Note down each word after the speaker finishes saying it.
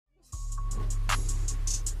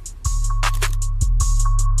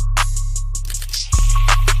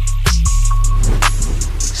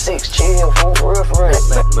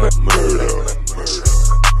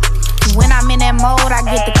When I'm in that mode, I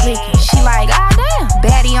get the clicking. She like, ah damn.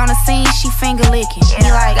 Baddie on the scene, she finger licking. He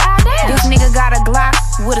like, ah damn. This nigga got a Glock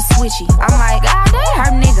with a switchy. I'm like, ah damn.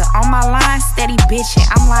 Her nigga on my line, steady bitching.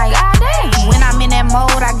 I'm like, ah damn. When I'm in that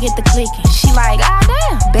mode, I get the clicking. She like, ah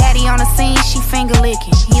damn. Baddie on the scene, she finger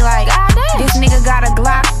licking. He like, ah damn. This nigga got a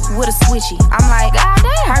Glock with a switchy. I'm like, ah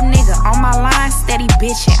damn. Her nigga on my line, steady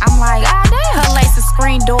bitching. I'm like, ah damn. Her lace the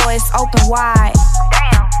screen door is open wide.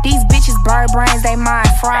 These bitches bird brains, they mind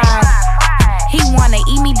fried. He wanna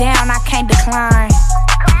eat me down, I can't decline.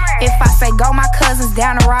 If I say go, my cousins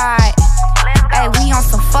down the ride. Hey, we on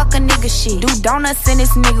some fuck a nigga shit. Do donuts in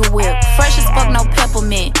this nigga whip. Fresh as fuck, no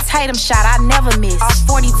peppermint. Tatum shot, I never miss. Off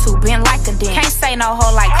 42, been like a dent. Can't say no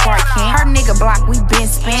hoe like Clark Kent. Her nigga block, we been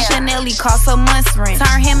spent. Chanel cost a month's rent.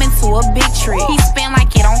 Turn him into a big trick. He spend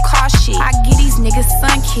like it don't cost shit. I get these niggas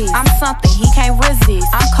sun kids. I'm something he can't resist.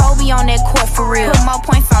 I'm Kobe on that court for real. Put more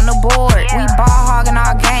points on the board. We ball hogging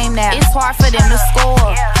our game now. It's hard for them to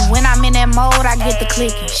score. When I'm in that mode, I get the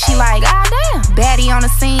clicking. She like, ah damn. Baddie on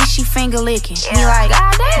the scene, she finger licking. He like,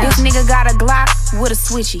 ah damn. This nigga got a Glock with a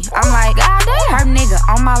switchy. I'm like, ah damn. Her nigga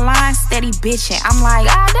on my line, steady bitching. I'm like,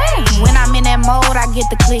 ah damn. When I'm in that mode, I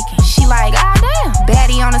get the clicking. She like, ah damn.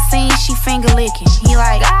 Baddie on the scene, she finger licking. He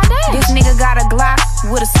like, ah damn. This nigga got a Glock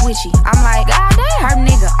with a switchy. I'm like, ah damn. Her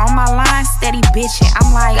nigga on my line, steady bitching.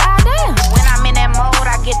 I'm like, ah damn. When I'm in that mode,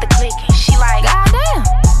 I get the clicking. She like, ah damn.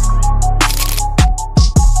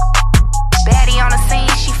 Baddie on the scene,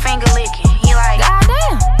 she finger licking. He like, ah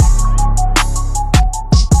damn.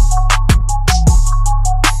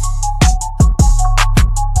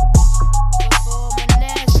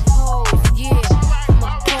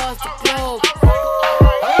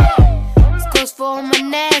 For my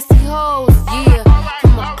nasty hoes, yeah,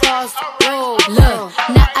 from across the globe. Look,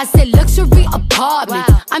 now I say luxury apartment.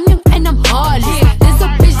 I'm young and I'm heartless. There's a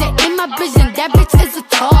vision in my vision, that bitch is a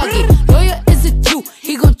target. Lawyer is a Jew,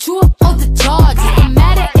 he gon' chew up all the charges. No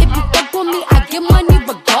matter if you fuck with me, I get money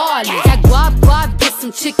regardless. That guap, guap, get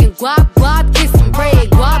some chicken. Guap, guap, get some bread.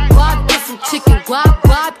 Guap, guap, get some chicken. Guap,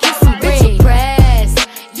 guap, get some bread. Bitch, you press,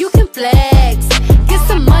 you can flex. Get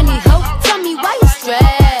some money, ho, tell me why you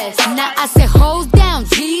stressed. Now I say hoes down,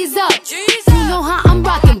 G's up. You know how I'm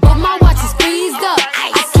rocking, but my watch is freezed up.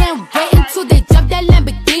 I can't wait until they jump that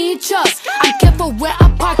Lamborghini truck. I'm careful where I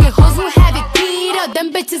park it, hoes will have it beat up.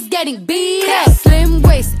 Them bitches getting beat up. Slim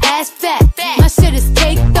waist, ass fat, my shit is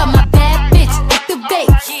caked up. My bad bitch, activate,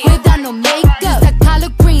 without no makeup. The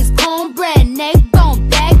collard greens, cornbread, neck bone,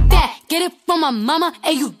 back. Get it from my mama,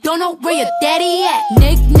 and you don't know where your daddy at.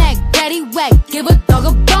 Knick-knack, daddy whack, give a dog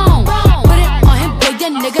a bone. Put it on him, big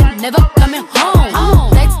that nigga never coming home.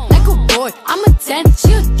 I'm Lex like a boy, I'm a 10,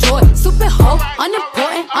 she a joy. Super hoe,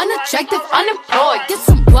 unimportant, unattractive, unemployed. Get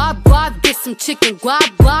some guap, guap, get some chicken. Guap,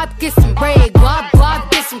 guap, get some bread. Guap,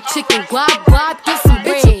 guap, get some chicken. Guap, guap, get some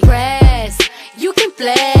bread. Bitch, you press, you can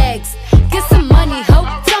flex. Get some money, ho,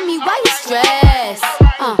 tell me why you stress.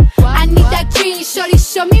 I need that green, shorty,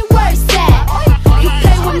 show me where it's at. You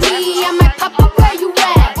play with me, I might pop up where you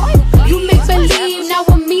at. You make believe, now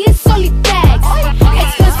with me it's only facts.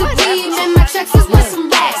 Expensive weed, man, my checks is worth some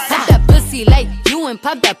racks. Pop that pussy like you and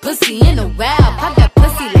pop that pussy in a while. Pop that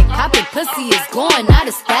pussy like poppin' pussy is going out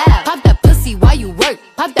of style. Pop that pussy while you work,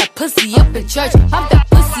 pop that pussy up in church. Pop that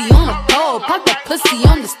pussy on the pole, pop that pussy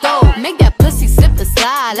on the stove. Make that pussy slip and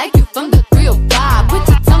slide like you from the 305. Put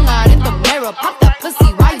your tongue out in the mirror, pop that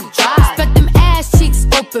pussy while you drive. Spread them ass cheeks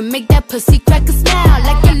open, make that pussy crack a smile.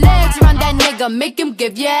 Like your legs around that nigga, make him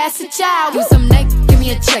give your ass a child. Give some neck, give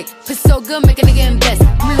me a check. Piss so good, make a nigga invest.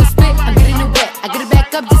 Give me a spit, I'm getting it wet. I get it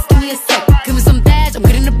back up, just give me a sec. Give me some dash, I'm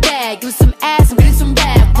getting the bag. Give me some ass, I'm getting some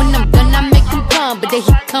rap. When I'm done, I make him come, but then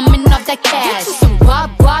he coming off that cash. Get you some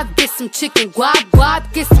guap, guap, get some chicken. Guap,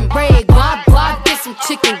 guap, get some bread. Guap, guap, get some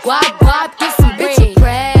chicken. Guap, guap, get some bread. Bitch, you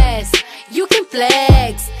press, you can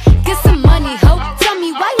flex. Get some money, ho, tell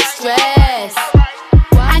me why you stress.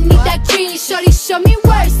 I need that green, shorty, show me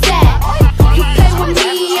where it's at. You play with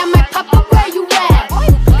me, I might pop up where you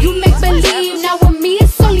at. You make believe, now with me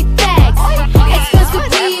it's only facts. Expensive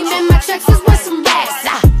weed, man, my checks is worth some racks.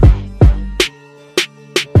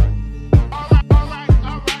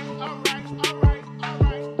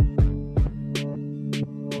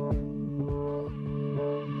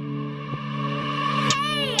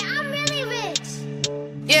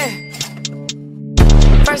 Yeah.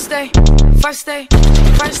 First day, first day,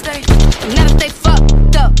 first day. Now that they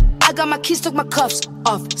fucked up, I got my keys, took my cuffs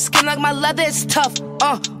off. Skin like my leather, it's tough.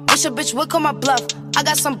 Wish a bitch would call my bluff. I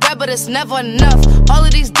got some bread, but it's never enough. All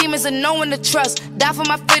of these demons are no one to trust. Die for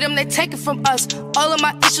my freedom, they take it from us. All of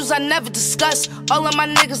my issues I never discuss. All of my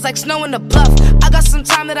niggas like snow in the bluff. I got some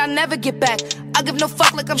time that I never get back. I give no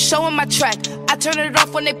fuck like I'm showing my track. I turn it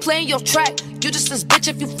off when they playing your track. You just this bitch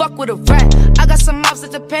if you fuck with a rat. I got some mouths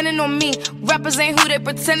that depending on me. Rappers ain't who they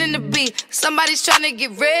pretending to be. Somebody's trying to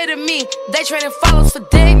get rid of me. They trading follows for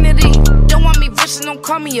dignity. Don't want me rich and don't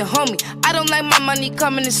call me a homie. I don't like my money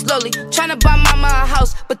coming in slowly. Tryna buy mama a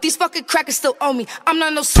house, but these fucking crackers still owe me. I'm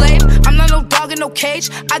not no slave, I'm not no dog in no cage.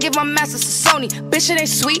 I give my masters to Sony. Bitch, it ain't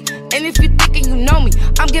sweet, and if you thinking you know me,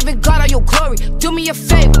 I'm giving God all your glory. Do me a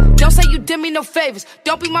favor, don't say you did me no favors.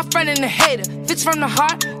 Don't be my friend and a hater. If it's from the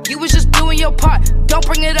heart, you was just doing your part. Don't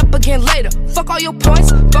bring it up again later. Fuck all your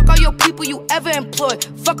points, fuck all your people you ever employed.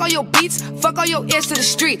 Fuck all your beats, fuck all your ears to the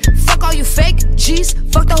street. Fuck all you fake G's,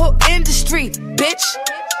 fuck the whole industry, bitch.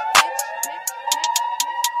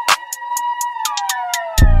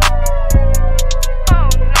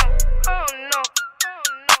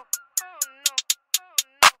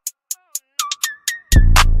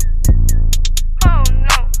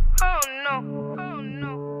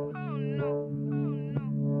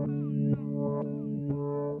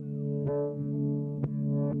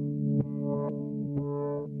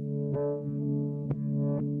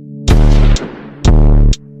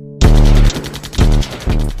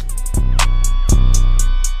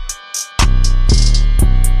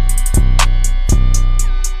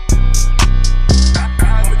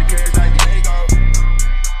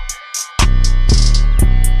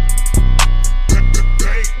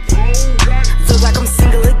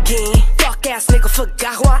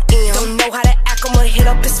 Forgot who I am. Don't know how to act, I'ma hit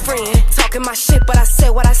up his friend. Talking my shit, but I said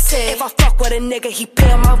what I said. If I fuck with a nigga, he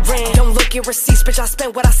paying my rent. Don't look at receipts, bitch, I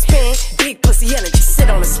spent what I spent. Big pussy energy, sit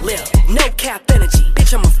on his lip. No cap energy,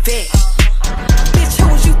 bitch, I'm a vet. Bitch,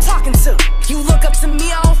 who was you talking to? You look up to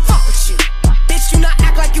me, I don't fuck with you. Bitch, you not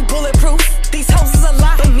act like you bulletproof. These hoes is a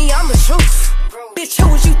lie, but me, I'm the truth. Bitch,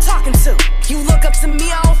 who was you talking to? You look up to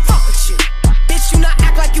me, I don't fuck with you. Bitch, you not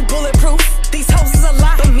act like you bulletproof. These hoes is a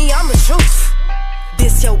lie, but me, I'm the truth.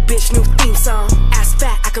 This yo bitch new theme song. Ass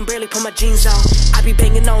fat, I can barely put my jeans on. I be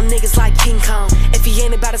banging on niggas like King Kong. If he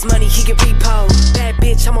ain't about his money, he get repo. Bad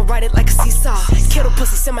bitch, I'ma ride it like a seesaw. Kill the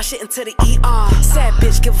pussy, send my shit into the ER. Sad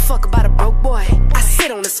bitch, give a fuck about a broke boy. I sit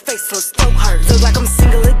on his face till his throat hurt. Look like I'm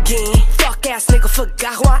single again. Fuck ass nigga,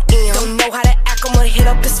 forgot who I am. Don't know how to act, I'ma hit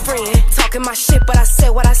up his friend. Talking my shit, but I said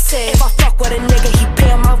what I said. If I fuck with a nigga, he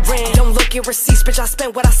paying my rent. Don't look at receipts, bitch, I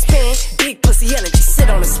spent what I spent. Big pussy energy, sit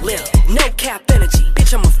on his lip. No cap energy,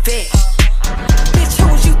 bitch, I'm a vet. Bitch,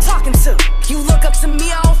 who was you talking to? You look up to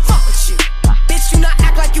me, I don't fuck with you. Bitch, you not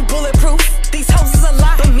act like you bulletproof. These hoes is a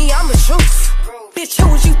lie, but me, I'm the truth. Bitch, who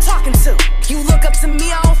was you talking to? You look up to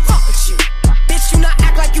me, I don't fuck with you. Bitch, you not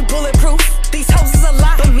act like you bulletproof. These hoes is a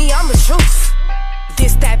lie, but me, I'm the truth.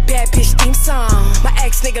 This that bad bitch theme song. My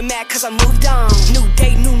ex nigga mad cause I moved on. New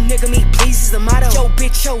day, new nigga, me please is the motto. Yo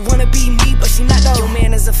bitch, yo wanna be me, but she not though. Yo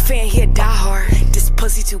man is a fan, he a die hard. This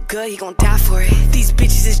pussy too good, he gon' die for it. These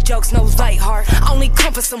bitches is jokes, no light heart. I only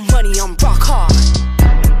come for some money, I'm rock hard.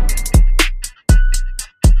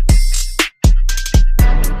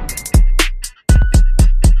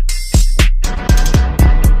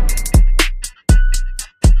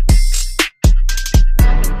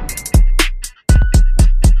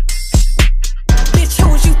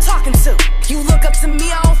 You look up to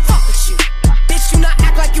me, I don't fuck with you. Bitch, you not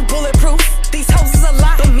act like you bulletproof. These hoes is a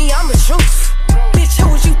lie, but me, I'm the truth. Bitch, who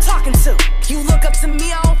was you talking to? You look up to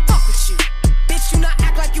me, I don't fuck with you. Bitch, you not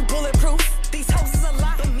act like you bulletproof. These hoes is a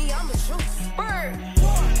lie.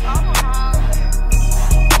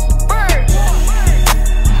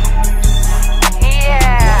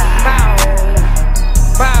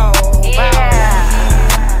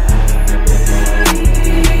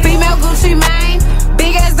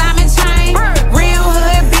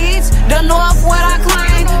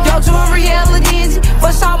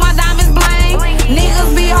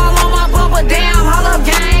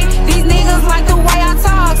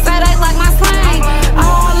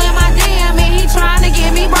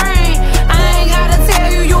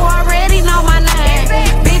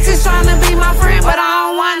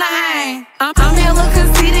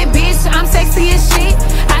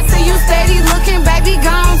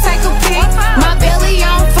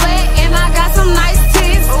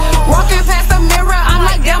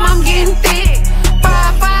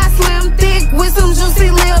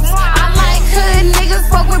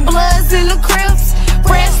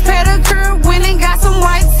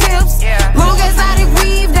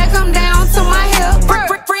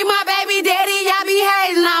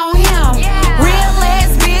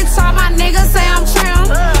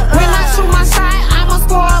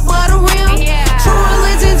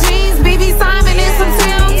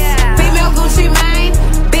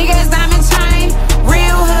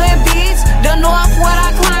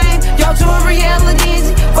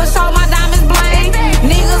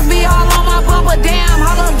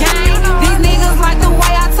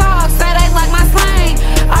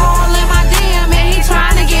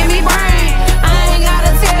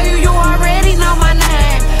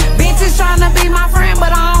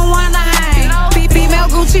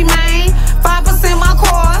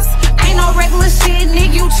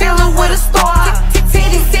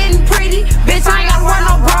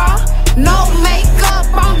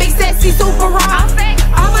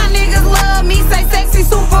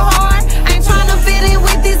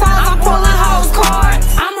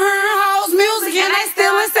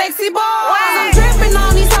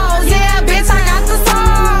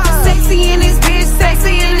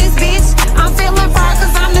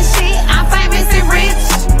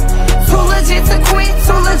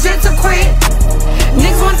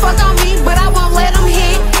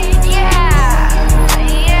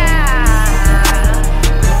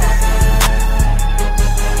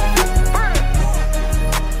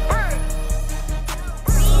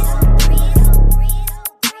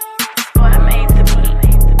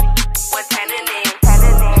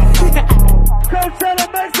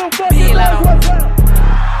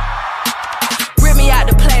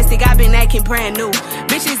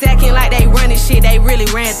 Bitches acting like they running shit they really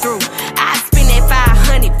ran through. I spend that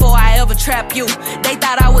 500 before I ever trap you. They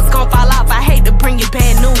thought I was gon' fall off, I hate to bring you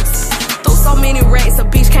bad news. Through so many racks, a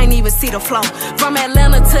bitch can't even see the flow. From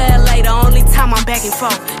Atlanta to LA, the only time I'm back and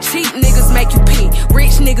forth. Cheap niggas make you pee,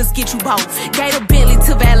 rich niggas get you both. Gave a Bentley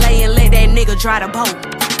to valet and let that nigga dry the boat.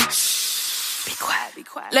 Be quiet, be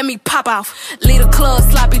quiet. Let me pop off. Leave the club,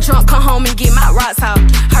 sloppy drunk, come home and get my rocks off.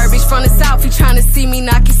 Her bitch from the south, he tryna see me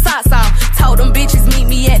knock his socks off. Told them bitches meet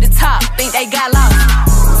me at the top, think they got lost.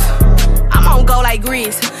 I'm on go like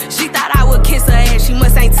Grizz. She thought I would kiss her ass, she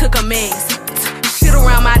must ain't took a mess. Shit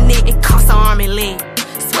around my neck, it cost her arm and leg.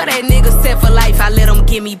 Swear that nigga set for life, I let him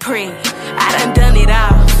get me preg. I done it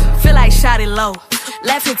all, feel like shot it low.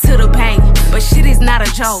 Laughing to the bank, but shit is not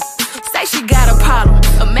a joke. Say she got a problem,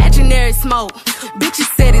 imaginary smoke. Bitches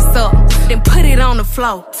set it up, then put it on the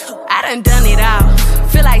floor. I done it all,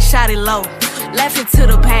 feel like shot it low. Laughing to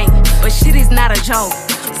the bank, but shit is not a joke.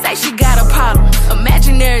 Say she got a problem,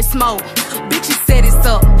 imaginary smoke. Bitches set it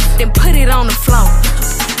up, then put it on the floor.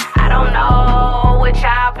 I don't know what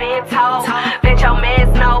y'all been told. Bet your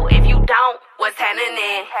mans know if you don't, what's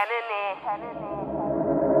happening?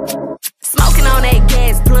 Smoking on that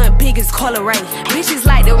gas, blunt, big as Cola Ray. Bitches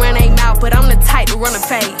like to run they mouth, but I'm the type to run a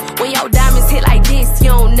fade. When your diamonds hit like this, you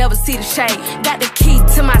don't never see the shade. Got the key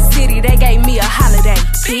to my city, they gave me a holiday,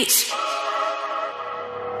 bitch.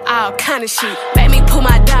 All kind of shit. Made me pull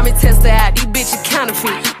my diamond tester out, these bitches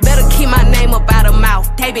counterfeit. Better keep my name up out of mouth,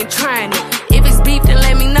 they been trying it. If it's beef, then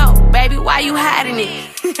let me know, baby, why you hiding it?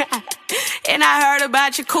 And I heard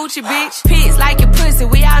about your coochie, bitch. Pigs like your pussy,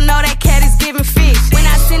 we all know that cat is giving fish. When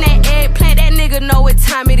I send that eggplant, that nigga know what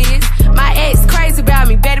time it is. My ex crazy about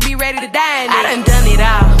me, better be ready to die in it. I done it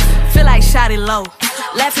all, feel like shot it low.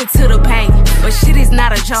 Laughing to the bank, but shit is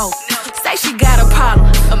not a joke. Say she got a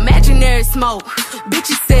problem, imaginary smoke.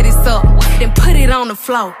 Bitches set it up, then put it on the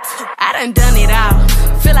floor. I done it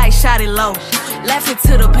all, feel like shot it low. Laughing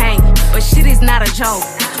to the bank, but shit is not a joke.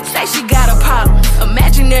 Say she got a problem,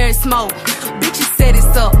 imaginary smoke. Bitches set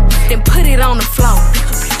it up, then put it on the floor.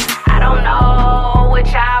 I don't know what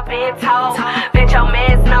y'all been told. Bet your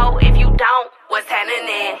mans know if you don't, what's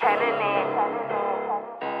happening?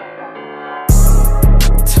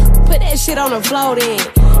 Put that shit on the floor then.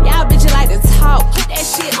 Y'all bitches like to talk, put that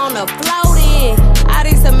shit on the floor then. All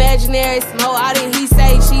this imaginary smoke, all this he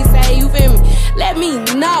say, she say, you feel me? Let me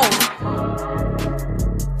know.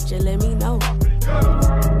 Just let me know.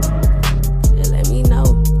 Just let me know.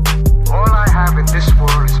 All I have in this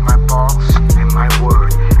world is my balls and my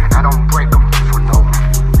word, and I don't break them for no one.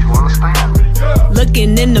 You understand?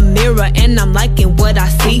 Looking in the mirror and I'm liking what I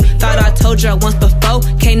see. Thought I told y'all once before,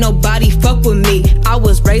 can't nobody fuck with me. I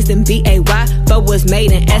was raised in BAY, but was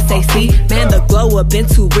made in SAC. Man, the glow up been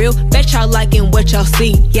too real, bet y'all liking what y'all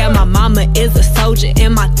see. Yeah, my mama is a soldier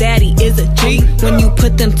and my daddy is a G. When you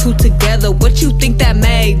put them two together, what you think that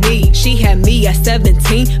made me? She had me at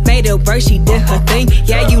 17, made it work, she did her thing.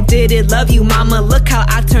 Yeah, you did it, love you mama, look how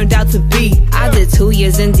I turned out to be. I did 2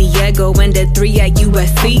 years in Diego and did 3 at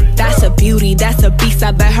USC. That's a beauty, that's a beast,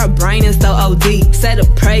 I bet her brain is so OD. Said a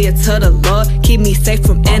prayer to the Lord, keep me safe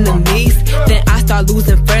from enemies. Then I start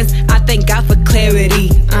losing friends, I thank God for clarity.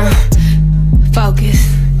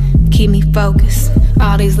 Focus, keep me focused.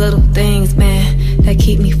 All these little things, man, that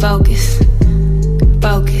keep me focused.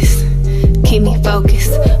 Focus, keep me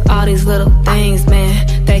focused. All these little things,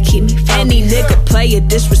 man, that keep me focused. Any nigga player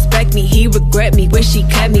disrespect me, he regret me, wish he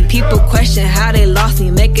kept me. People question how they lost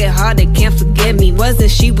me, make it hard, they can't forget me.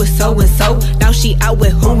 Wasn't she with so and so, now she out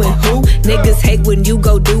with who and who. Niggas hate when you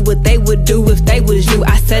go do what they would do if they was you.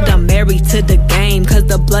 I said I'm married to the game, cause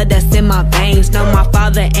the blood that's in my veins. No, my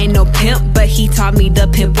father ain't no pimp, but he taught me the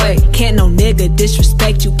pimp way. Can't no nigga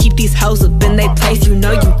disrespect you, keep these hoes up in they place. You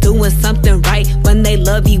know you doing something right when they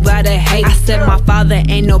love you out of hate. I said my father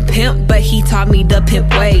ain't no pimp, but he taught me the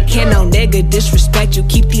pimp way. Can't no nigga disrespect you,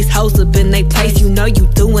 keep these hoes up in they place. You know you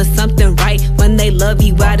doing something right when they love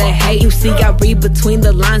you out of hate. You see I read between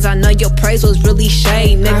the lines, I know your praise was really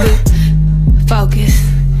shade, nigga. Focus,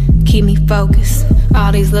 keep me focused.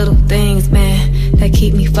 All these little things, man, that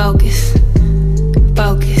keep me focused.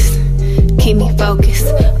 Focus, keep me focused.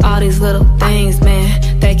 All these little things,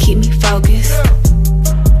 man, that keep me focused.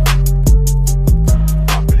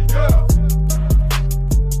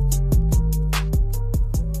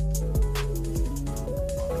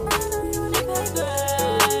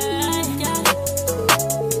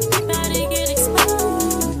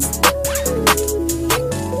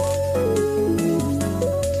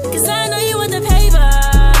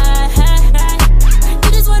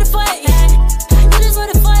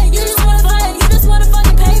 You just wanna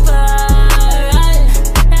fucking paper, right?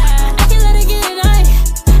 I can let it get it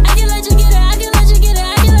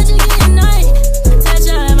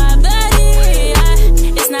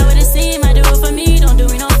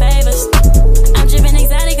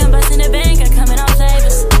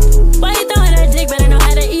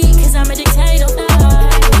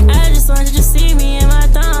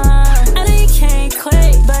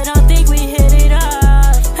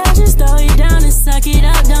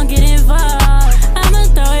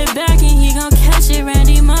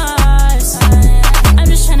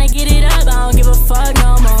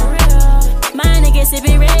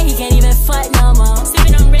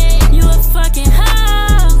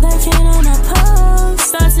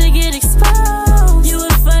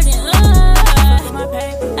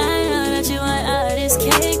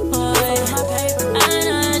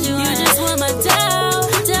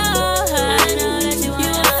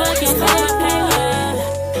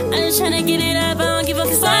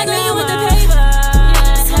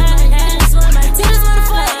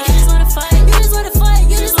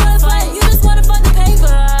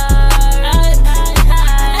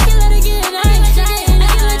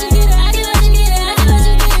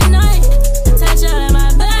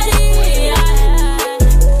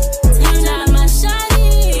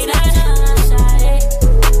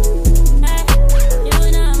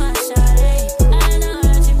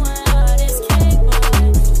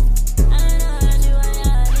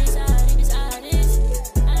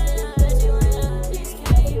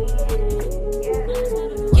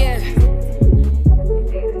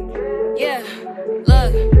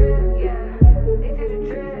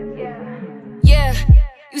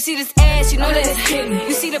know that it's getting.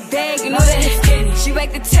 You see the bag, you know that it's getting. She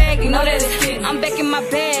whack the tag, you know that it's getting. I'm back in my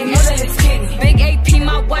bag, you know that it's getting. Big AP,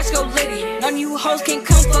 my watch go litty. None of you hoes can't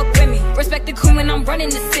come fuck with me. Respect the queen when I'm running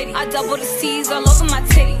the city. I double the C's all over my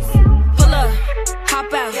titties. Pull up,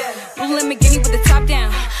 hop out. Blue Lamborghini with the top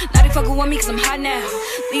down. Now they fucking with me cause I'm hot now.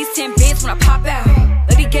 These 10 bands when I pop out.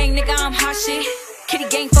 Lady gang nigga, I'm hot shit. Kitty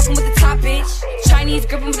gang fucking with the top bitch. Chinese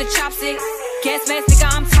gripping with the chopsticks. Gas mask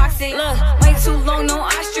nigga, I'm toxic. Look, wait too long, no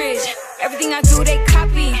ostrich. Everything I do, they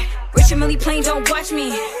copy. Rich and Milli plain don't watch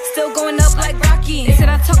me. Still going up like Rocky. They said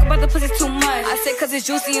I talk about the pussy too much. I said cause it's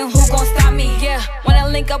juicy and who gon' stop me? Yeah, when I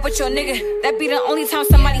link up with your nigga, that be the only time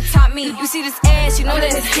somebody taught me. You see this ass, you know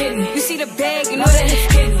that it's getting. You see the bag, you know that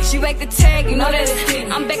it's getting. She whack the tag, you know that it's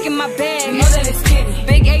getting. I'm back in my bag, you know that it's getting.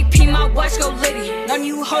 Big AP, my watch go litty. None of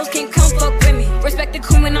you hoes can't come fuck with me. Respect the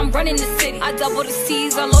queen when I'm running the city. I double the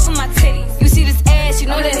C's all over my titties. You see this ass, you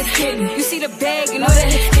know that it's getting. You see the bag, you know that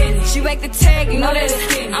it's getting. She whack the tag, you know that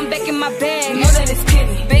it's getting. I'm back in my bag, you know that it's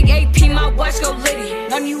getting. Big AP, my watch go litty.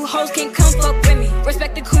 None of you hoes can't come fuck with me.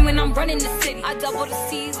 Respect the queen when I'm running the city. I double the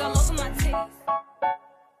C's all over my titties.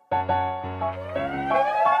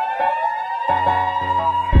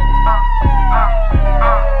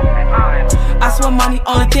 I swear money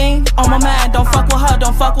only thing on my mind. Don't fuck with her,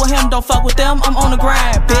 don't fuck with him, don't fuck with them. I'm on the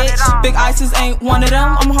grind, bitch. Big ices ain't one of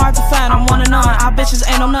them. I'm hard to find, I'm one of none. Our bitches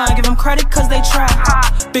ain't no none. Give them credit cause they try.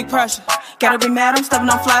 Big pressure, gotta be mad. I'm stepping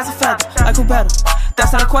on flies and feather. Like who better?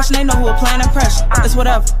 That's not a question, they know who applying that pressure. It's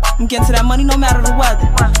whatever, I'm getting to that money no matter the weather.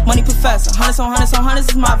 Money professor, hundreds on hundreds on hundreds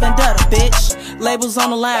is my vendetta, bitch. Labels on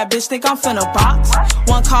the line, bitch, think I'm finna box.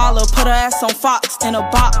 One caller, put her ass on Fox, in a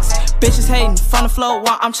box. Bitches hating, from the floor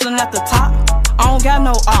while I'm chilling at the top. I don't got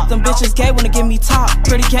no op, them bitches gay wanna give me top.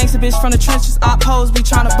 Pretty gangster bitch from the trenches, op hoes be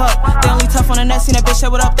tryna buck. They only tough on the net, seen that bitch, say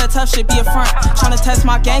what up, that tough shit be a front. Tryna test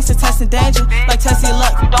my gangster, testing danger, like testing your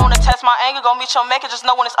luck. You don't wanna test my anger, gon' meet your maker, just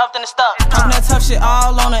know when it's up then it's stuck. Talking that tough shit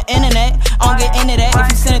all on the internet, I don't get into that. If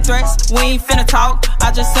you sending threats, we ain't finna talk, I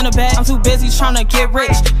just send a bag. I'm too busy tryna get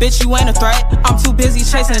rich, bitch you ain't a threat. I'm too busy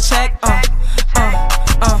chasing a check,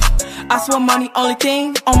 I swear money only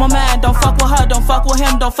thing on my mind. Don't fuck with her, don't fuck with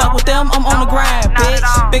him, don't fuck with them. I'm on the grind,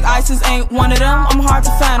 bitch. Big ices ain't one of them. I'm hard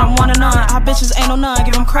to find, I'm one of none. Our bitches ain't no none.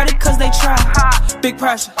 Give them credit cause they try. Big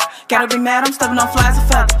pressure, gotta be mad. I'm stepping on flies and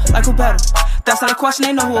feather. Like who better? That's not a question,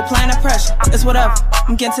 they know who applying that pressure. It's whatever,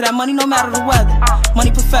 I'm getting to that money no matter the weather.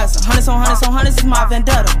 Money professor, hundreds on hundreds on hundreds is my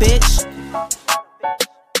vendetta, bitch.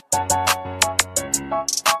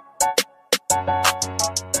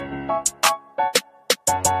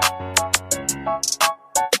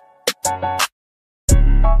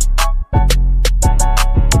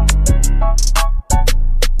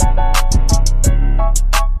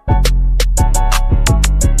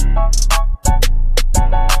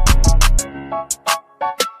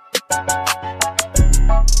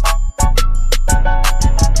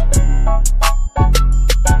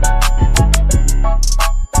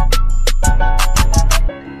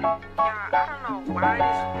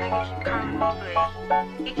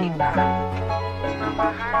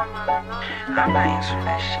 I'm not answering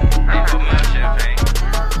that shit.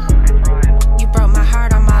 You broke my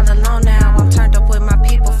heart, I'm all alone now. I'm turned up with my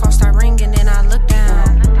people, phone start ringing and I look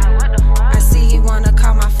down. I see he wanna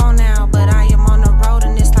call my phone now, but I am on the road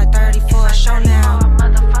and it's like 30 for a show now.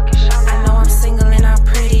 I know I'm single and I'm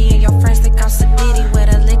pretty, and your friends think I'm sedity.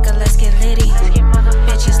 With a liquor, let's get litty.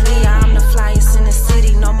 Bitches Leah, I'm the flyest in the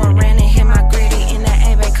city. No more ranting, hit my gritty. In the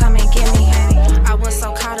A-Bay, come and get me. I was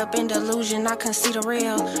so caught up in delusion, I couldn't see the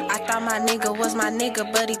real. I thought my nigga was my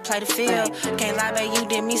nigga, but he played the field. Can't lie, babe, you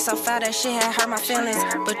did me so foul, that shit had hurt my feelings.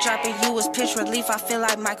 But dropping you was pitch relief, I feel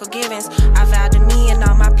like Michael Givens. I vowed to me and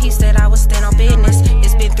all my peace that I would stand on business.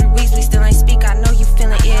 It's been 3 weeks, we still ain't speak, I know you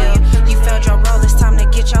feeling ill. You failed your role, it's time to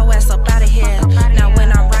get your ass up out of here. Now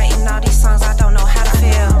when I'm writing all these songs, I don't know how to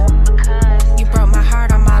feel. You broke my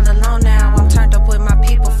heart, I'm all alone now. I'm turned up with my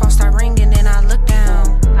people, phone start ringing and I look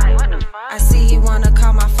down. I see he wanna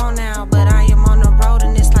call my phone now, but I am on the road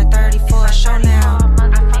and it's like 30 for a show now.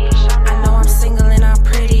 I know I'm single and I'm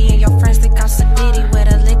pretty, and your friends think I'm sedity. With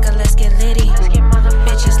a liquor, let's get litty.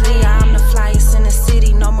 Bitches Leah, I'm the flyest in the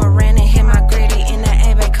city. No more ranting, hit my gritty. In the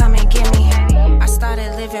A-Bay, come and get me. I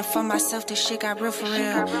started living for myself, this shit got real for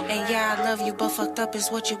real. And yeah, I love you, but fucked up is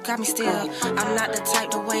what you got me still. I'm not the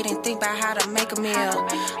type to wait and think about how to make a meal.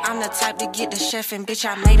 I'm the type to get the chef and bitch,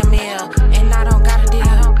 I made a meal. And I don't got a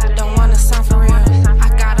deal, don't wanna sound for real. I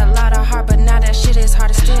got a lot of heart, but now that shit is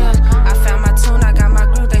hard to steal. I found my tune, I got my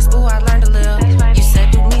groove, they spool, I learned a little. You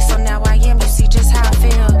said do me, so now I am, you see just how I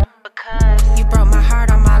feel. You broke my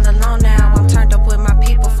heart, I'm all alone now. I'm turned up with my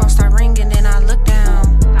people, phone start ringing and I look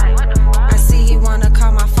down. I see he wanna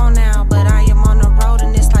call my phone now, but I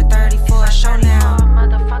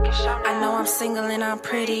I'm single and I'm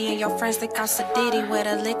pretty, and your friends think I'm Sadiddy. With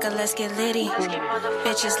a liquor, let's get litty.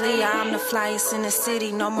 Bitches Leah, I'm the flyest in the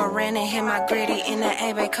city. No more renting, hit my gritty. In the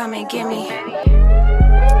A-Bay, come and get me. Every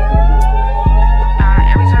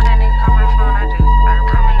time that nigga call my phone, I just start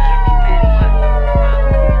coming and get me Baddie.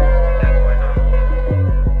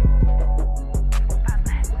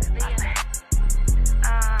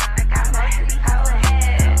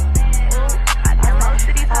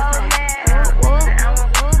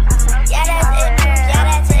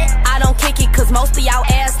 Most of y'all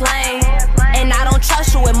ass lame, and I don't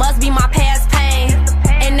trust you, it must be my past pain.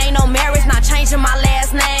 And ain't no marriage, not changing my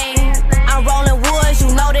last name. I'm rolling woods, you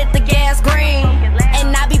know that the gas green.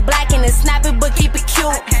 And I be black and it's snappy, but keep it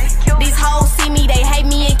cute. These hoes see me, they hate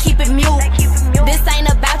me and keep it mute. This ain't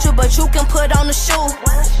about you, but you can put on the shoe.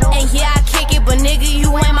 And yeah, I kick it, but nigga,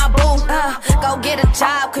 you ain't my boo. Go get a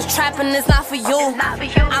job, cause trapping is not for you.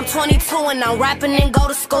 I'm 22 and I'm rapping and go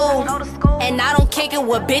to school. And I don't kick it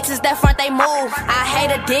with bitches that front they move. I hate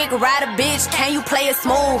a dick, ride a bitch, can you play it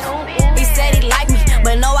smooth? He said he like me,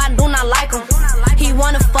 but no, I do not like him. He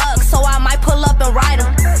wanna fuck, so I might pull up and ride him.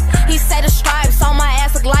 He said the stripes on my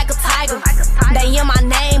ass look like a tiger. They in my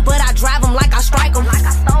name, but I drive him like I strike him.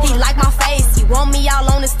 He like my face, he want me all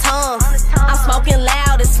on his tongue. I'm smoking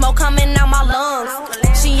loud, there's smoke coming out my lungs.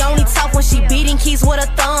 She only tough when she beating keys with her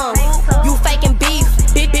thumb. You faking beef,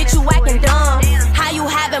 bitch, you acting dumb. How you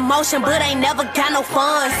have emotion, but ain't never got no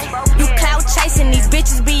funds. You clout chasing, these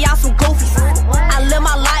bitches be out some goofies. I live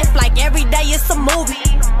my life like every day it's a movie.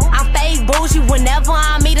 I'm fake bougie whenever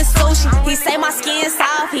I'm eating sushi. He say my skin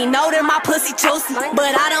soft, he know that my pussy juicy.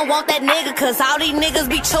 But I don't want that nigga, cause all these niggas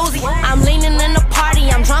be choosy. I'm leaning in the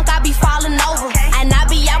party, I'm drunk, I be falling over. And I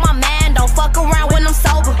be out my mind, don't fuck around when I'm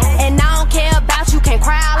sober. And I don't care about you, can't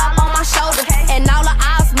cry all up on my shoulder. And all the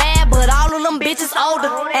odds mad, but all of them bitches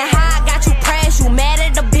older. And how I got you pressed, you mad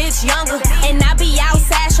at the bitch younger. And I be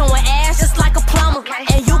outside showing ass just like a plumber.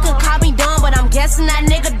 And you can call me dumb, but I'm guessing that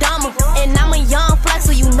nigga dumber. And I'm a young flex,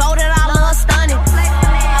 so you know that I love stunning.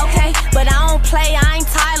 Okay, but I don't play, I ain't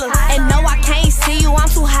Tyler. And no, I can't see you, I'm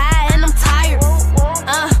too high and I'm tired.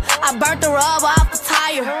 I burnt the rubber off the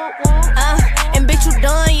tire. And bitch, you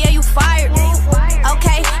done, yeah, you fired.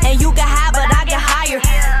 Okay, and you get high, but I get higher.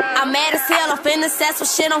 I'm mad as hell, I'm finna set some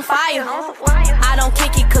shit on fire. I don't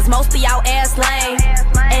kick it, cause most of y'all ass lame.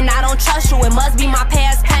 And I don't trust you, it must be my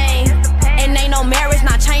past pain. And ain't no marriage,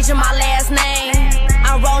 not changing my last name.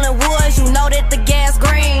 I'm rolling woods, you know that the gas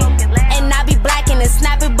green. And I be black and it's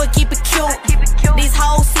snappy, but keep it cute. These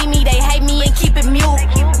hoes see me, they hate me and keep it mute.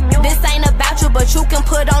 This ain't about you, but you can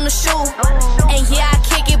put on the shoe. And yeah, I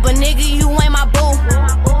kick it, but nigga, you ain't my boo.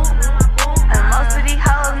 Most of these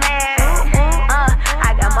hoes mad.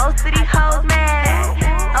 I got most of these hoes mad.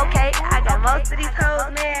 Okay, I got most of these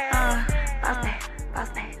hoes mad. Boss that, boss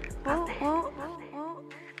that, boss that.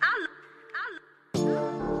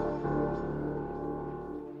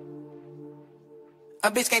 A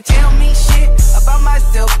bitch can't tell me shit about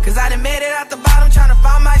myself, cause I done made it out the bottom tryna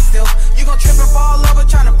find myself. You gon' trip and fall over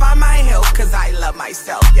tryna find my help, cause I love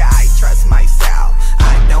myself, yeah, I trust myself.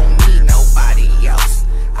 I don't need nobody else.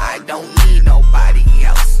 I don't need nobody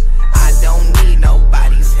else. I don't need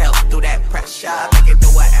nobody's help through that pressure. Make it do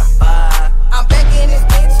whatever. I'm back in this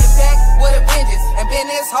bitch and back with a vengeance, and been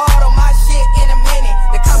this hard on my shit in a minute.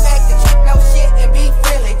 To come back to kick no shit and be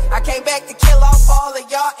friendly. I came back to kill off all of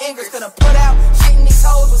y'all ingers. Gonna put out shit in these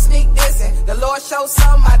hoes with sneak dissing. The Lord shows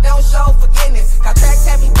some, I don't show forgiveness. Contracts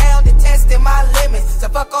had me bound to testing my limits. So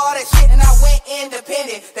fuck all that shit and I went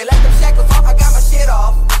independent. They let them shackles off, I got my shit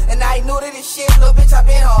off. And I ain't new to this shit, little bitch, I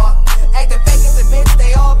been hard. Acting fake as a bitch,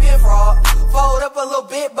 they all been fraud. Fold up a little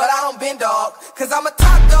bit, but I don't bend dog. Cause I'm a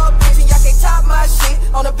top dog bitch and y'all can't top my shit.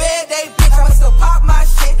 On a bad day, bitch, I'ma still pop my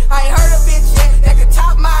shit. I ain't heard a bitch yet that can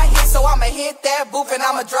top my hit. So I'ma hit that booth and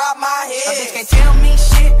I'ma drop my head. A bitch can't tell me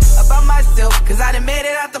shit about myself, cause I done made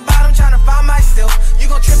it out the bottom tryna find myself.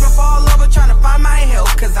 You gon' trip and fall over tryna find my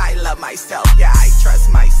help, cause I love myself, yeah, I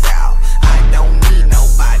trust myself. I don't need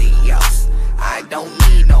nobody else. I don't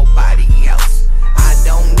need nobody else. I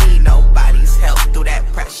don't need nobody's help through that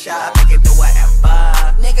pressure. Make it do whatever.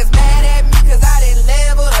 Niggas mad at me cause I didn't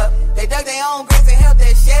level up. They dug their own graves and held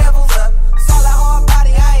their shovels up. Solid hard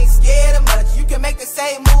body, I ain't scared of much. You can make the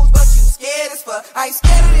same moves, but you scared as fuck. I ain't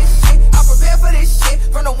scared of this shit, I'm prepared for this shit.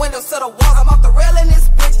 From the windows to the walls, I'm off the rail in this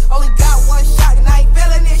bitch. Only got one shot and I ain't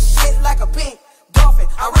feeling this shit like a pink dolphin.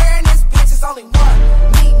 I'm rare in this bitch, it's only one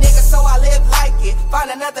me, nigga, so I live like it.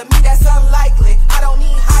 Find another me that's unlikely. I don't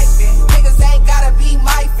need hyping, niggas ain't gotta be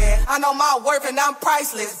my fan. I know my worth and I'm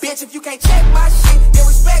priceless. Bitch, if you can't check my shit, then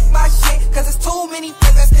respect my shit. Cause it's too many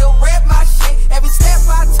friends that still rep my shit. Every step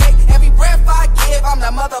I take, every breath I give, I'm the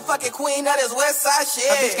motherfucking queen of this west side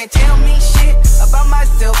shit. A bitch can't tell me shit about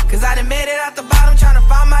myself, cause I done made it out the bottom tryna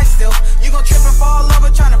find myself. You gon' trip and fall over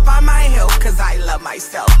tryna find my help, cause I love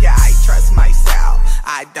myself, yeah, I trust myself.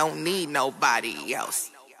 I don't need nobody else.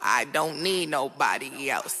 I don't need nobody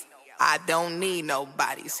else. I don't need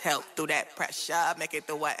nobody's help through that pressure. Make it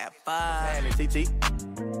through whatever. I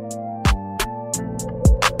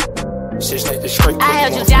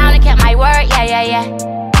held you down and kept my word, yeah, yeah, yeah.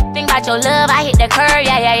 Think about your love, I hit the curve,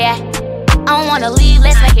 yeah, yeah, yeah. I don't wanna leave,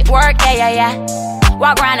 let's make it work, yeah, yeah, yeah.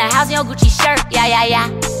 Walk around the house in your Gucci shirt, yeah, yeah, yeah.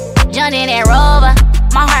 Jumped in that Rover,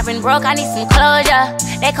 my heart been broke, I need some closure.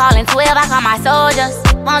 They calling 12, I call my soldiers.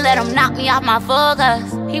 Won't let them knock me off my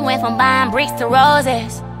focus. He went from buying bricks to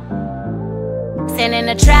roses. Sitting in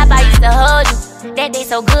the trap, I used to hold you. That day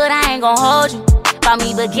so good, I ain't gon' hold you. Bought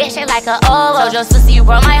me baguette shaped like a oval. Told your sister you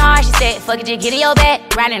broke my heart, she said, fuck it, just get in your bed.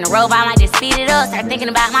 Round in the robe, I might just speed it up. Start thinking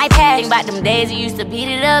about my past. Think about them days you used to beat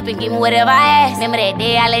it up and give me whatever I asked. Remember that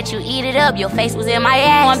day I let you eat it up, your face was in my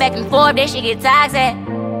ass. Going back and forth, that shit get toxic.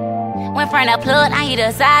 Went from the plug, I hit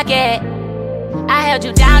a socket. I held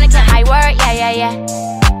you down and kept my word, yeah, yeah, yeah.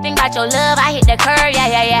 Think about your love, I hit the curve, yeah,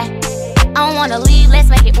 yeah, yeah. I don't wanna leave, let's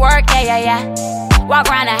make it work, yeah, yeah, yeah. Walk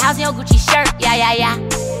around the house in your Gucci shirt, yeah, yeah, yeah.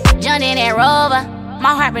 Jumped in that Rover,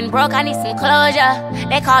 my heart been broke, I need some closure.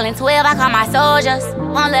 They calling 12, I call my soldiers.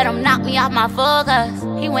 Won't let them knock me off my focus.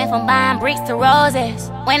 He went from buying bricks to roses.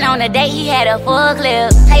 Went on a date, he had a full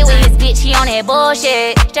clip. Play with his bitch, he on that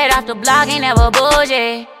bullshit. Straight off the block, ain't never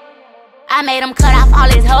bullshit. I made him cut off all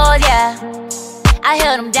his hoes, yeah. I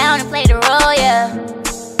held him down and played the role, yeah.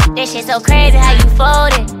 This shit so crazy how you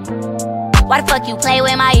folded. Why the fuck you play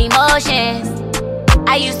with my emotions?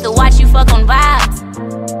 I used to watch you fuck on vibes.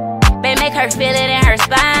 Babe, make her feel it in her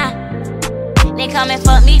spine. Then come and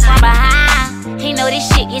fuck me from behind. He know this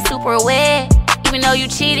shit get super wet. Even though you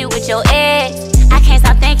cheated with your ex, I can't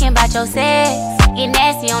stop thinking about your sex. Get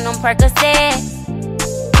nasty on them Percocets.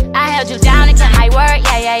 I held you down and kept my word,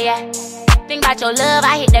 yeah, yeah, yeah. Think about your love,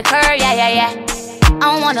 I hit the curve, yeah, yeah, yeah. I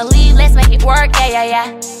don't wanna leave, let's make it work, yeah, yeah,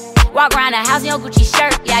 yeah. Walk around the house in your Gucci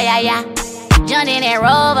shirt, yeah, yeah, yeah. Jumped in that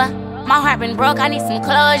Rover, my heart been broke, I need some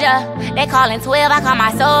closure. They calling 12, I call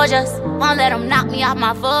my soldiers. Won't let them knock me off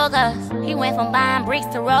my focus. He went from buying bricks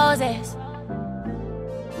to roses.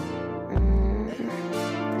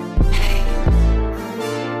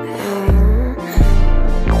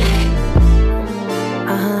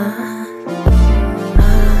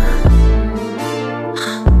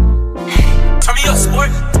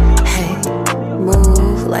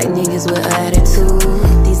 Like niggas with attitude.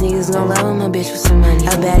 These niggas gon' love him, a bitch with some money.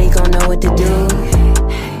 A baddie gon' know what to do.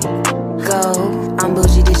 Go, I'm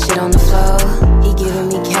bougie, this shit on the floor. He giving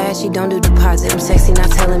me cash, he don't do deposit. I'm sexy, not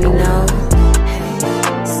telling me no.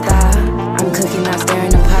 Stop, I'm cooking, not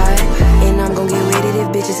staring the pot. And I'm gon' get with it if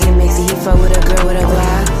bitches get mixy. He fuck with a girl with a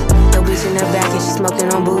Glock. No bitch in the back and she smoking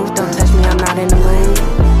on booth. Don't touch me, I'm not in the mood.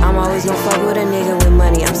 I'm always gon' fuck with a nigga with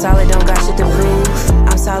money. I'm solid, don't got shit to prove.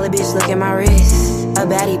 I'm solid, bitch, look at my wrist. A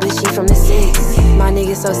baddie, but she from the 6. My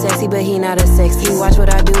nigga so sexy, but he not a sexy. Watch what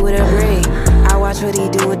I do with a brick. I watch what he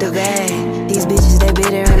do with the bag. These bitches, they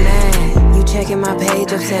bitter and mad. You checking my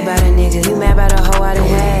page, upset by the nigga. You mad by the hoe I done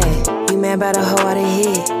had. You mad by the hoe I done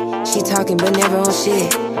hit. She talking, but never on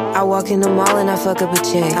shit. I walk in the mall and I fuck up a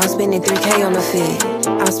chick. I'm spending 3K on the fit.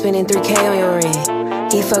 I'm spending 3K on your rent.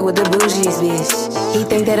 He fuck with the bougies, bitch. He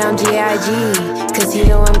think that I'm G.I.G. Cause he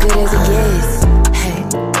know I'm good as it gets.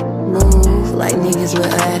 Move like niggas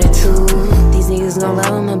with attitude. These niggas gon' love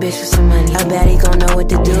him, a bitch with some money. A baddie gon' know what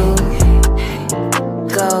to do.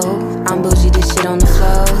 Go, I'm bougie, this shit on the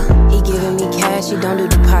floor. He giving me cash, he don't do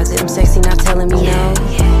deposit. I'm sexy, not telling me no.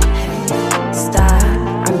 Stop,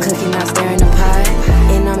 I'm cooking, not staring the pot.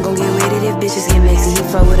 And I'm gon' get with it if bitches get mixy. He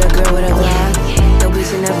fuck with a girl with a Glock. No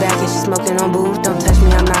bitch in the back and she smoking on booth. Don't touch me,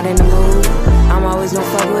 I'm not in the mood. I'm always gon'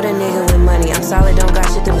 fuck with a nigga with money. I'm solid, don't got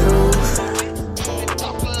shit to prove.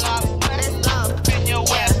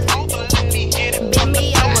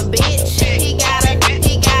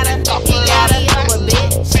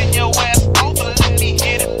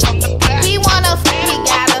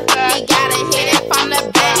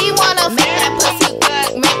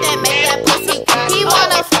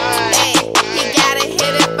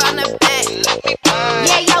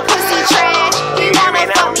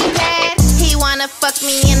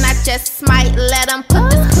 Just might let him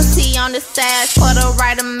put this pussy on the stash for the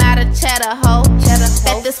right amount of cheddar, ho.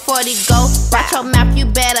 Let this 40 go. Watch your mouth, you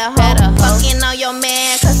better, ho. Fucking on your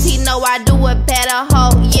man, cause he know I do it better,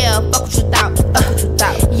 ho. Yeah, fuck what you thought.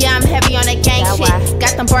 Yeah, I'm heavy on that gang shit.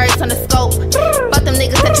 Got them birds on the scope. Fuck them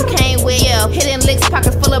niggas that you came with. Yeah, Hitting licks,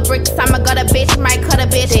 pockets full of bricks. I'ma gut a bitch, might cut a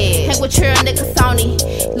bitch. Hang with your nigga Sony.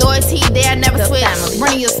 Loyalty, there never switch.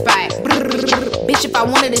 Running your spot. Bitch, if I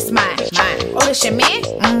wanted, it's mine. Oh, that's your man?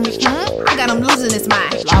 I got him losing his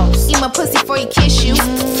mind. Eat my pussy before he kiss you.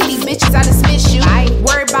 Kill these bitches, I dismiss you.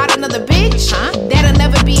 Worry about another bitch? That'll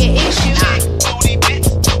never be an issue. Booty bitch,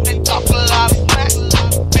 they talk a lot of smack.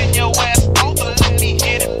 Bend your ass over, let me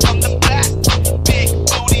hit it from the back. Big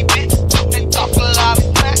booty bitch, they talk a lot of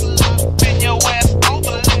smack. Bend your ass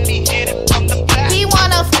over, let me hit it from the back. He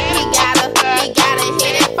wanna fuck, he gotta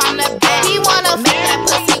hit it from the back. He wanna fuck that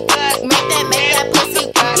pussy, make that pussy.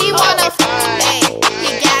 He wanna fuck, he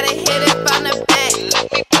gotta hit it from the back.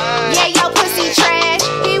 Yeah, your pussy trash.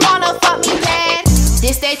 He wanna fuck me bad.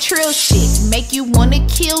 This that trill shit, make you wanna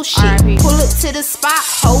kill shit. Pull it to the spot,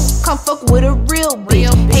 ho, come fuck with a real bitch.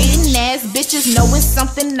 Hating ass bitches knowing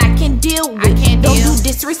something I can deal with. Don't do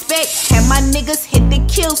disrespect, have my niggas hit the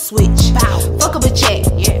kill switch. Bow, fuck up a check,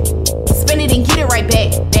 yeah. Spend it and get it right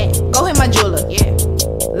back. Go hit my jeweler, yeah.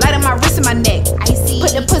 Light on my wrist and my neck. Icy.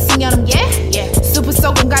 Put the pussy on him, yeah. Super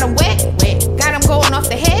soaking, got him wet. Got him going off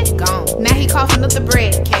the head, gone. Now he coughing up the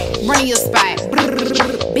bread. Running your spot.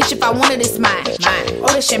 Bitch, if I wanted, it's mine. Oh,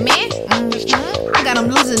 that's your man? I got him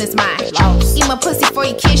losing his mind. Eat my pussy before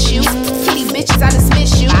he kiss you. Kill these bitches, I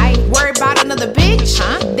dismiss you. Worry about another bitch?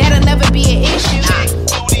 That'll never be an issue.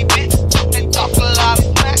 Booty bitch, they talk a lot of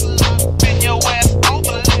smack. Bend your ass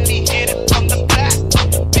over, let me hit it from the back.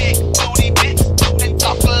 Big booty bitch, they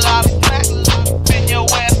talk a lot of smack. Bend your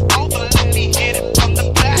ass over, let me hit it from the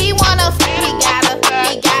back. He wanna fuck, he gotta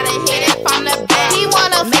hit it from the back. He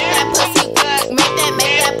wanna fuck that pussy, make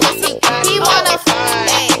that pussy. He wanna fuck,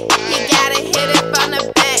 he gotta hit it from the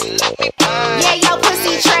back. Yeah, your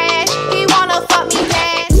pussy trash. He wanna fuck me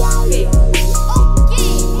bad.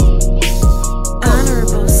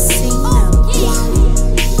 Honorable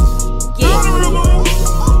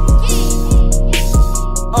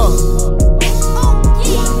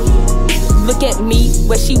Look at me,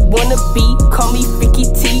 where she wanna be. Call me Freaky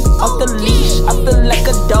T. Off the leash, I feel like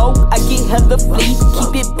a dog. I get hella flea.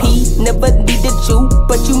 Keep it P. Never needed you,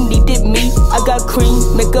 but you needed me. I got cream,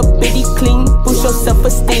 make a bitty clean. Boost your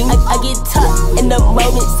self-esteem. I get tough in the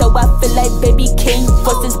moment, so I feel like baby king.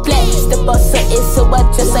 First is black, step on something, so I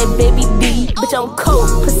dress like baby D. Bitch, I'm cold,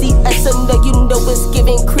 pussy ass, so know you know it's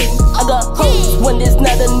giving cream. I got hoes, when there's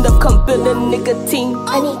not enough, come build a nigga team.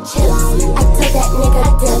 I need chips, I tell that nigga,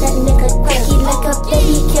 he like a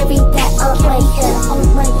baby, carry that on my hip.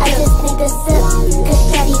 I just need a sip, cause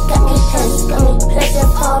Shawty got me pissed. Got me pleasure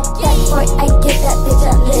fall back, or I give that bitch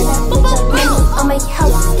a list. Money on my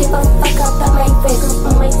house, give a fuck about my wrist.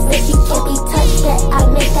 On my slip, you can't be touched yet, I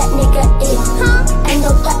make that nigga it. I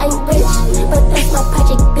know that I'm rich, but that's my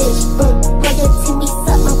project, bitch. Royalty me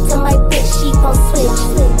something to my bitch, she gon' switch.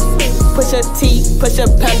 Push a T, push a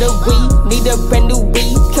pound of weed. Need a brand new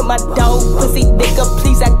weed. Kill my dog, pussy nigga,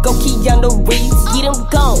 please. I go Keanu Reeves. Get him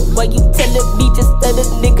gone. Why you telling me? Just let a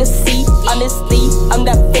nigga see. Honestly, I'm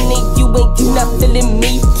not feeling you and you not feeling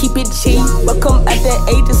me. Keep it cheap, but come at that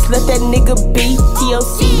age, just let that nigga be.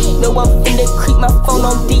 TLC, know I'm finna creep my phone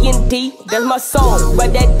on D&D. That's my song.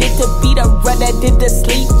 Write that dick to beat, I write that dick to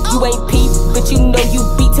sleep. You ain't peep, but you know you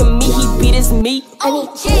beat to me. He beat his meat. I need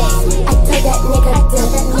chips, I tell that nigga,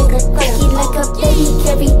 he like a baby,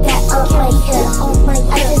 carry that on my hip.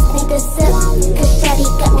 I just need a sip, cause Shawty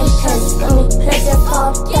got me pissed. Got me pleasure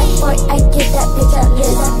fall back, or I give that bitch a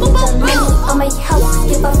list. Money on my house,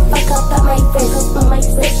 give a fuck about my wrist. On my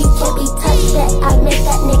slip, you can't be touched yet, I make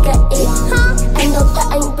that nigga it. I know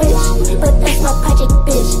that I'm rich, but that's my project,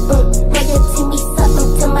 bitch. Royalty me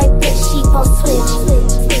something to my bitch, she gon' switch.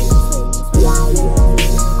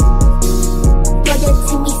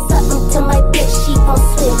 Royalty me something to my bitch, she gon'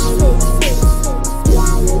 switch.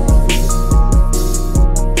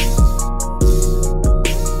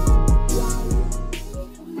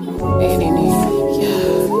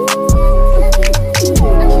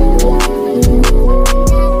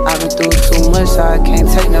 So I can't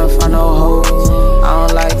take nothing from no hoes. I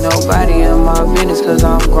don't like nobody in my business cause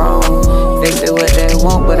I'm grown. They say what they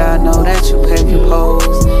want, but I know that you pay me pose.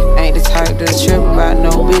 Ain't the type to trip about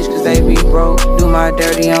no bitch cause they be broke. Do my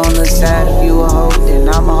dirty on the side, if you a hoe, then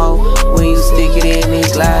I'm a hoe. When you stick it in me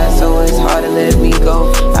glide, so it's hard to let me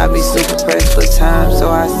go. I be super pressed for time,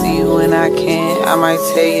 so I see you when I can. I might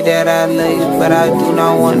tell you that I love you, but I do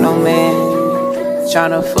not want no man.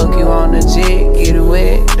 Tryna fuck you on the jet, get it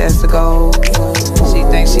wet, that's the goal. She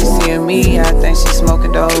thinks she seeing me, I think she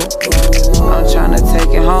smoking dope. I'm tryna take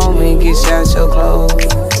it home and get you out your clothes.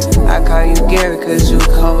 I call you Gary cause you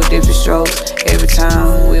come with different strokes. Every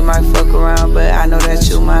time we might fuck around, but I know that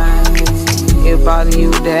you mine. It bother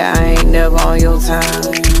you that I ain't never on your time.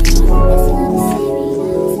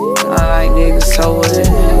 I like niggas so what?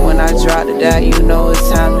 When I drop the die, you know it's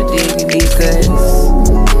time to dig in these guts.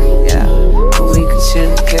 Yeah, but we can chill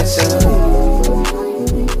and catch up.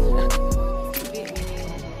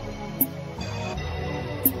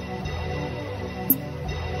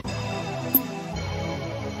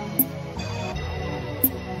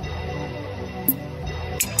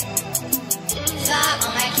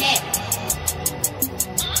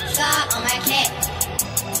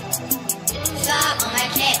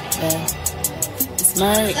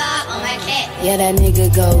 Yeah, that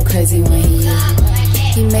nigga go crazy when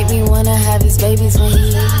he make me wanna have his babies when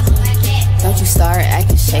he don't you start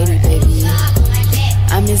acting shady, baby.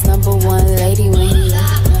 I'm his #1 lady when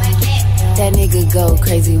that nigga go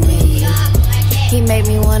crazy when he make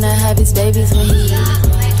me wanna have his babies when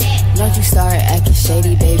don't you start acting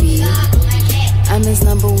shady, baby. I'm his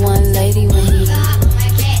 #1 lady when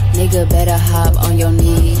nigga better hop on your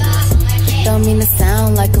knees. Don't mean to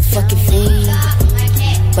sound like a fucking fiend,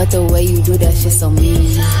 but the way you do that shit so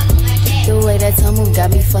mean. The way that tongue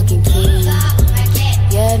got me fucking keen.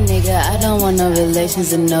 Yeah, nigga, I don't want no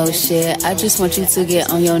relations or no shit. I just want you to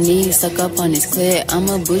get on your knees, suck up on this clit. I'm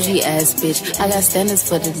a bougie ass bitch, I got standards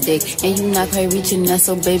for the dick, and you not quite reaching us,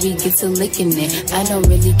 so baby, get to licking it. I don't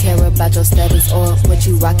really care about your status or what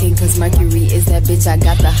you rocking, cause Mercury is that bitch. I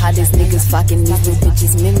got the hottest niggas flocking, these little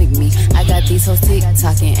bitches mimic me. I got these hoes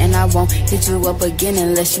tick-tocking, and I won't hit you up again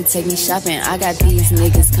unless you take me shopping. I got these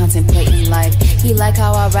niggas contemplating life. He like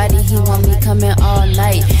how I ride it, he want me coming all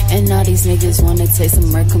night. And all these niggas wanna taste some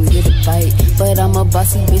Merc, come get a bite. But I'm a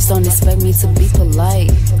bossy bitch, don't expect me to be polite.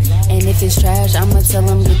 And if it's trash, I'ma tell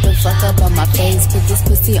him get the fuck up on my face. Put this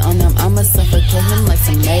pussy on him, I'ma suffocate him like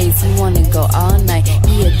some maize. He wanna go all night,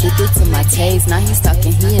 he addicted to my taste. Now he's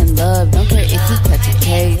talking, he in love, don't care if he catch a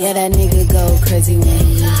case. Yeah, that nigga go crazy when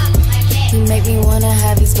he make me wanna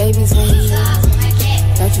have his babies when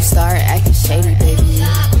don't you start acting shady, baby.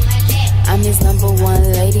 I'm his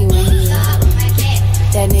 #1 lady when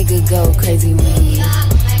that nigga go crazy when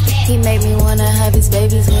he make me wanna have his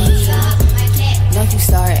babies when don't you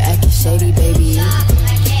start acting shady, baby.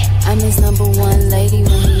 I'm his #1 lady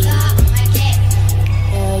when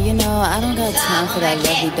yeah, you know, I don't got time for that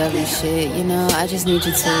lovey-dovey shit. You know, I just need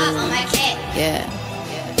you to yeah,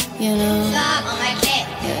 you know,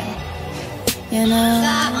 yeah, you know,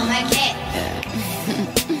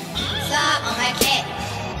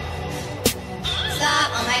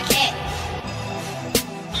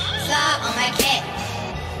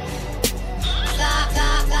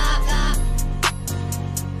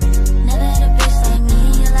 Never had a bitch like me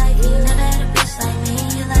in your life. You never had a bitch like me in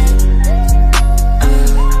your life.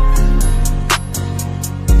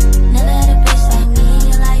 Never had a bitch like me in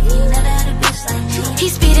your life. You never had a bitch like me. He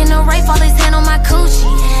speeding no rape, all his hand on my coochie.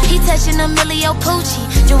 He touching a millio poochie.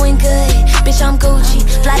 Doing good, bitch, I'm Gucci.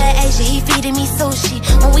 Fly to Asia, he feeding me sushi.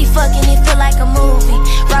 When we fucking, it feel like a movie.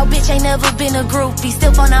 Raw bitch ain't never been a groupie.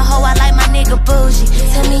 Still on a hoe, I like my nigga bougie.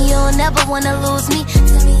 Tell me you'll never wanna lose me.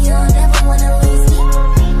 Tell me you'll never wanna lose me.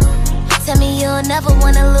 Tell me you'll never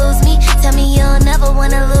wanna lose me. Tell me you'll never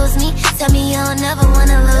wanna lose me. Tell me you'll never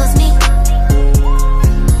wanna lose me.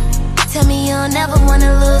 Tell me you'll never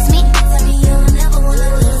wanna lose me. Tell me you'll never wanna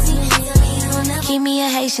lose me. Keep me a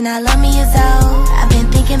Haitian, I love me as old. I've been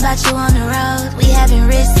thinking about you on the road. We having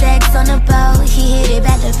rich sex on the boat. He hit it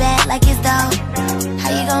back to back like it's dope. How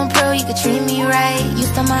you gon' prove you could treat me right? You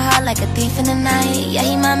stole my heart like a thief in the night. Yeah,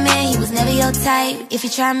 he my man, he was never your type. If you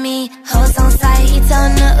try me, hoes on sight. He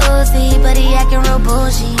told the Uzi, but he acting real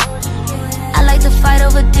bougie. I like to fight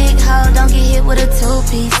over dick, hoe, don't get hit with a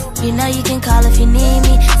two-piece. You know you can call if you need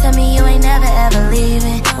me. Tell me you ain't never ever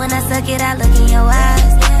leaving. When I suck it, I look in your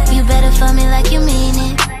eyes. You better fuck me like you mean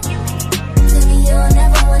it. Tell me you'll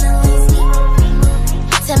never wanna lose me.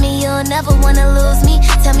 Tell me you'll never wanna lose me.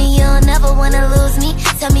 Tell me you'll never wanna lose me.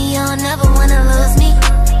 Tell me you'll never wanna lose me.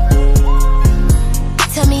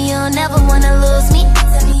 Tell me you'll never wanna lose me.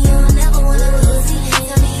 Tell me you'll never wanna lose me.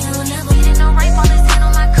 Tell me you'll never. We didn't know rape, all his hand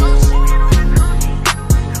on my coochie.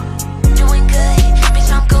 Doing good,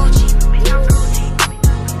 bitch, I'm Gucci.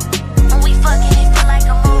 When we fucking, it feel like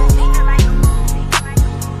a movie.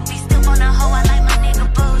 Be still on a hoe, I like my nigga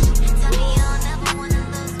bougie. Tell me you'll never wanna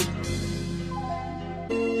lose me.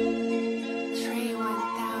 Tree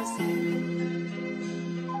 1000.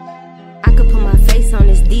 I could put my face on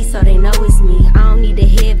this D so they know it's me. I don't need a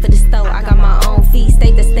head for the stove, I got my own feet.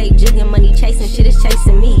 State to state, jigging, money chasing, shit is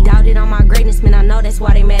chasing me. Doubted on my greatness, man, I know that's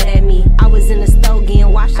why they mad at me. I was in the stove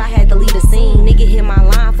getting washed, I had to leave the scene. Nigga hit my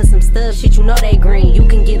line for some stuff, shit, you know they green. You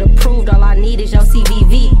can get approved, all I need is your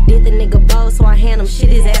CVV. Did the nigga bow, so I hand him shit,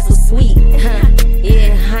 his ass was sweet.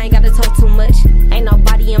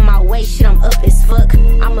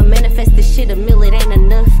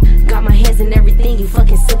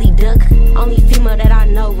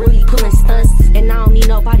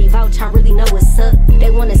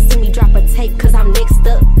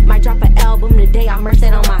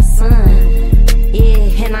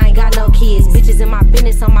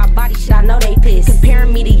 shit, I know they pissed.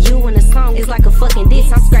 Comparing me to you in a song is like a fucking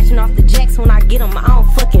diss. I'm scratching off the jacks when I get them, I don't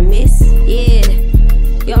fucking miss. Yeah,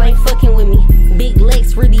 y'all ain't fucking with me. Big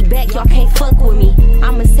Lex really back, y'all can't fuck with me.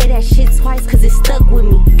 I'ma say that shit twice cause it stuck with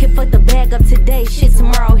me. Can fuck the bag up today, shit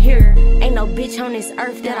tomorrow here. Ain't no bitch on this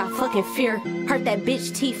earth that I fucking fear. Hurt that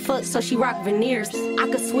bitch teeth fucked so she rock veneers. I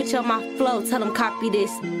could switch up my flow, tell them copy this.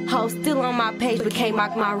 Ho still on my page but can't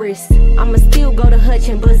mock my wrist. I'ma still go to Hutch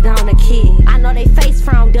and bust down a kid. I know they face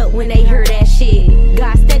frowned up when they heard that shit.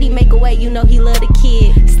 God steady make a way, you know he love the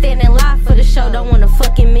kid. Standing live for the show, don't wanna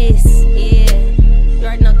fucking miss. Yeah, you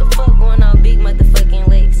already know the fuck going on, big motherfucking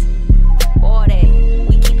Lex. All that,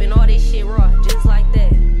 we keeping all this shit raw, just like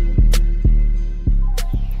that.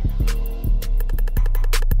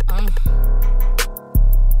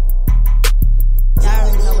 Y'all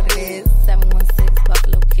already know what it is. 716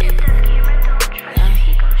 Buffalo Kid.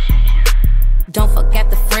 Don't forget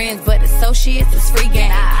the friends, but associates is free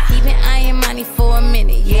game. He been eyeing money for a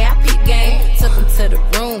minute, yeah, I peep game. Took him to the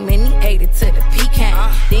room and he ate it to the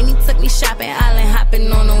pecan. Then he took me shopping, island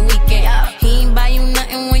hopping on the weekend. He ain't buy you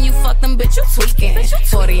nothing when you fuck them, bitch, you tweaking.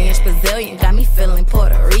 40-inch Brazilian, got me feeling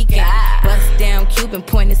Puerto Rican. Bust down Cuban,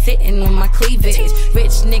 point is hitting on my cleavage.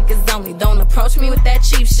 Rich niggas only, don't approach me with that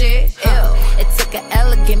cheap shit. It took a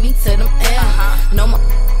L to get me to them L. No more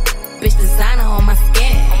bitch designer on my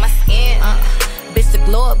skin. Bitch, the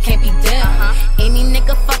glow up can't be dim. Any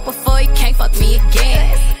nigga fuck before he can't fuck me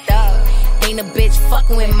again. Ain't a bitch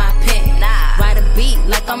fucking with my pen. Write a beat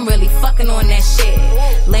like I'm really fucking on that shit.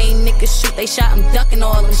 Lame niggas shoot, they shot, I'm ducking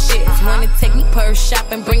all them shits. Wanna take me purse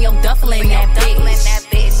shopping, bring your duffel in that bitch.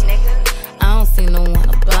 I don't see no one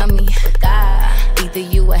above me. Either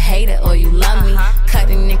you a hater or you love me. Cut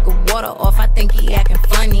a nigga water off, I think he acting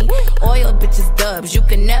funny. All your bitches dubs, you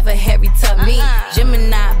can never Harry tub me.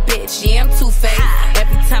 Gemini bitch, yeah, I'm two-faced.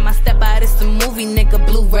 Every time I step out, it's a movie, nigga,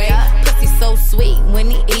 Blu-ray. Pussy so sweet, when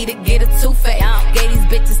he eat it, get a toothache. Gave these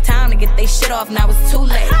bitches time to get they shit off, now it's too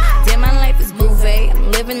late. Damn, my life is groovy,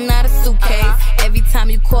 I'm living out a suitcase. Every time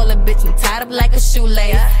you call a bitch, I'm tied up like a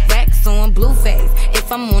shoelace. Racks on blue face.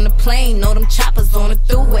 If I'm on the plane, know them choppers on the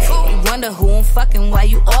throughway. They wonder who I'm fucking while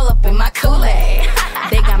you all up in my Kool-Aid.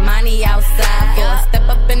 They got money outside. For I step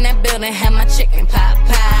up in that building, have my chicken pot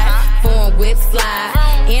pie. Foreign whips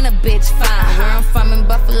fly, and a bitch fine. Where I'm from in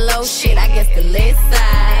Buffalo, shit, I guess the lit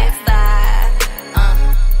side.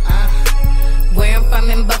 Where I'm from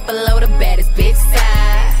in Buffalo, the baddest bitch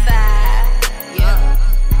side. Yeah.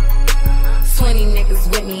 20 niggas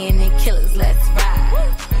with me and they killers, let's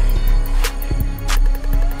ride.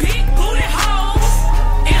 Big booty hoes,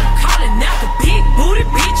 and I'm calling out the big booty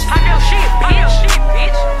bitch. Pop your shit,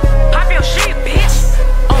 bitch. Pop your shit, bitch.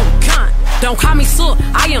 Oh, cunt, don't call me sir,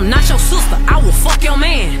 I am not your sister. I will fuck your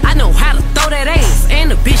man. I know how to throw that ass, and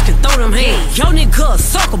the bitch can throw them hands. Yo nigga a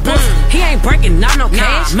sucker bus, he ain't breaking out no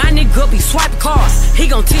cash. My nigga be swiping cars, he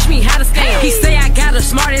gon' teach me how to scam. He say I got a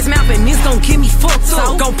smart ass mouth and this gon' get me fucked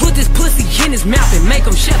up. Gon' put this pussy in his mouth and make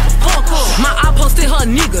him shut the fuck up. My eye posted her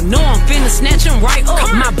nigga, know I'm finna snatch him right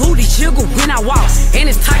up. My booty jiggle when I walk, and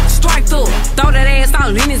it's tight to strike through. Throw that ass out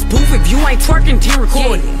in this booth, if you ain't twerking, then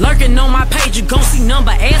record it. Lurking on my page, you gon' see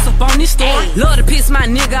number ass up on this story. Love to piss my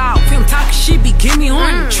nigga off, him talking shit be give me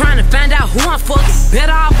horny. Trying to find out who I'm fucking,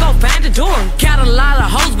 better off go find the door. Got a lot of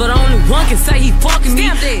hoes, but only one can say he fucking me.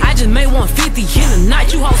 I just made 150 in the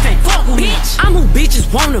night, you hoes can't fuck with me. I'm who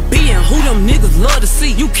bitches wanna be and who them niggas love to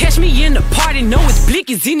see. You catch me in the party, know it's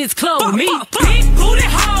blickies in this club with me. Big booty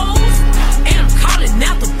hoes, and I'm calling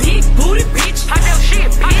out the big booty bitch. Pop your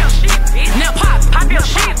shit, bitch. Now pop your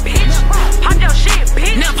shit, bitch. Pop your shit,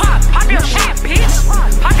 bitch. Now pop your shit,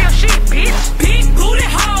 bitch. Pop your shit, bitch. Big booty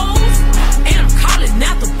hoes, and I'm calling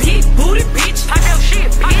out the big booty bitch. Pop your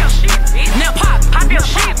shit, bitch. Now pop your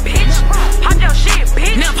shit, bitch. Pop your shit,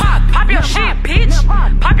 bitch. Now pop your shit, bitch.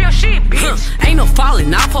 Pop your shit, bitch. Ain't no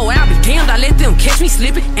falling off, oh, I'll be damned. I let them catch me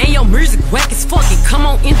slipping. And your music whack as fuck. Come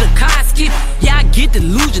on in the car, skip. Yeah, I get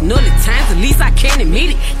delusional at times, at least I can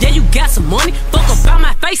admit it. Yeah, you got some money, fuck about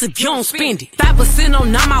my face if you don't spend it. 5%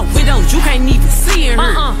 on all my widows, you can't even see in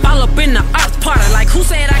her. Fall up in the earth party, like who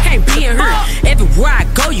said I can't be in her? Everywhere I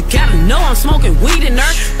go, you gotta know I'm smoking weed in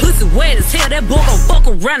her. Pussy wet as hell, that boy gon' fuck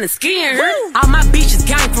around and skin her. All my bitches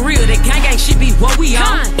gang for real, that gang shit be what we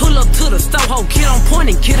on. Pull up to the store, ho, get on point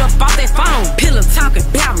and get up off that phone. Pillar talking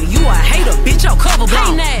about me, you a hater, bitch, your cover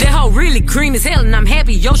blown. That hoe really green as hell and I'm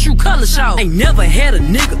happy your shoe color show. Ain't never had a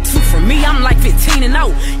nigga two from me, I'm like 15 and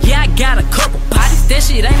 0. Yeah, I got a couple bodies, that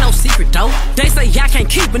shit ain't no secret though. They say I can't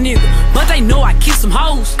keep a nigga, but they know I keep some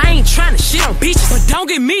hoes. I ain't trying to shit on bitches, but don't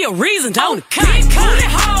give me a reason, don't it? Big booty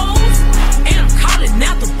hoes, and I'm calling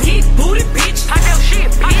out the big booty bitch. Pop your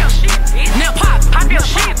shit, bitch. Now pop your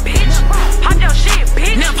shit, bitch.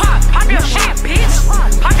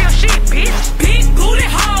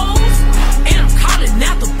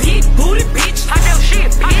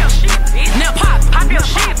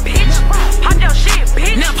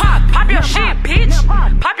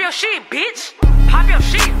 shit, bitch. Pop your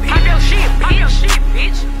shit, pop your shit, pop your shit,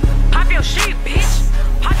 bitch. Pop your shit, bitch.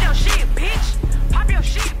 Pop your shit, bitch. Pop your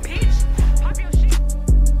shit, bitch. Pop your shit.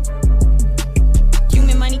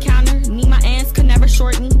 Human money counter, need my ants could never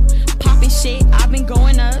short me. Popping shit, I've been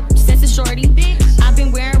going up since it's shorty. I've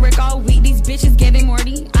been wearing Rick all week, these bitches giving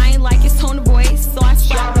Morty. I ain't like his tone of voice, so I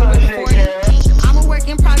swap her with 40. I'm a work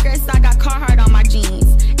in progress, I got Carhartt on my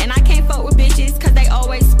jeans. And I can't fuck with bitches, cause they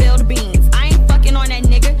always spill the beans. I ain't fucking on that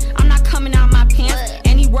nigga, I'm not coming out my pants.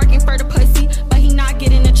 And he working for the pussy, but he not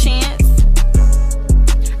getting a chance.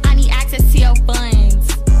 I need access to your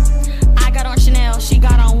funds. I got on Chanel, she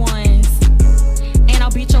got on ones. And I'll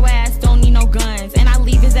beat your ass, don't need no guns. And I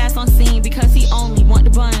leave his ass on scene because he only want the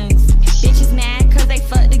buns. Bitches mad cause they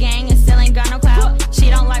fuck the gang and still ain't got no clout. She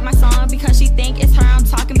don't like my song because she think it's her I'm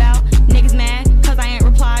talking about. Niggas mad cause I ain't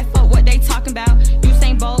reply for what they talking about.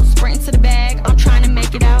 Usain Bolt sprinting to the bag, I'm trying to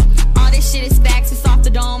make it out. All this shit is facts, it's off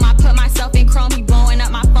the dome. I put myself in chrome, he blowing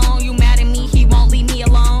up my phone. You mad at me, he won't leave me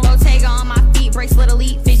alone. Bottega on my feet, bracelet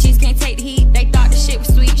elite. Bitches can't take the heat, they thought the shit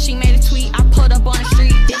was sweet. She made a tweet, I pulled up on the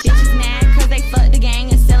street. Bitches mad cause they fuck the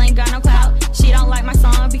gang and still ain't got no clout. She don't like my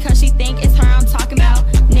song because she think it's her I'm talking about.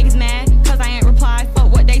 Niggas mad cause I ain't reply for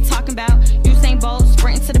what they talking about. Usain Bolt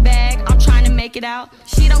sprinting to the bag, I'm trying to make it out.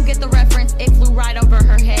 She don't get the reference, it flew right over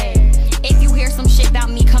her head. If you hear some shit about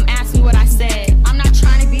me, come ask me what I said. I'm not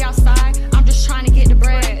trying to be outside, I'm just trying to get the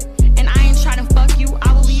bread. And I ain't trying to fuck you,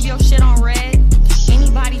 I will leave your shit on red.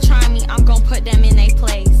 Anybody trying me, I'm gon' put them in their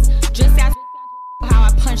place. Just ask how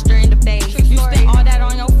I punched her in the face. You spent all that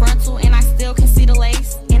on your frontal and I still can see the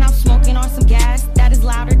lace. And I'm smoking on some gas that is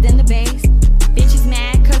louder than the bass. Bitches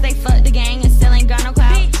mad cause they fuck the gang and still ain't got no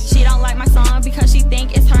clout. She don't like my song because she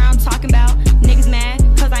think it's her I'm talking about. Niggas mad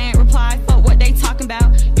cause I ain't reply for what they talking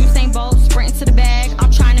about. Usain Bolt sprinting to the bag,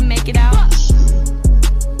 I'm trying to make it out.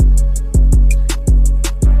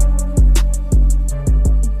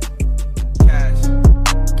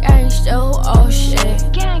 Gang still oh shit.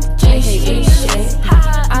 GC shit.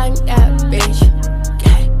 I'm that bitch.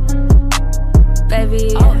 Gang.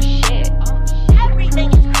 Baby. Oh shit. Everything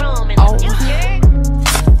is chrome in the future.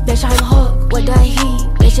 Bitch, I'm hooked with the heat.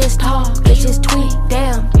 Bitches talk, bitches tweet.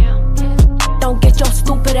 Damn. Don't get your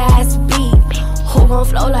stupid ass beat. Who gon'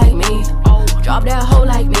 flow like me? Drop that hoe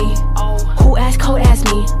like me. Who ass cold as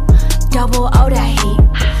me? Double O that heat.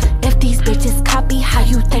 If these bitches copy, how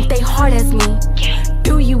you think they hard as me?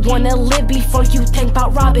 Do you wanna live before you think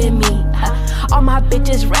about robbing me? All my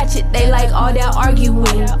bitches ratchet, they like all that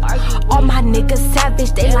arguing. All my niggas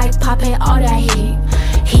savage, they like popping all that heat.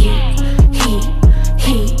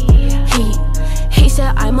 He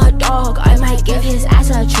said I'm a dog, I might give his ass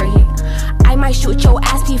a treat. I might shoot your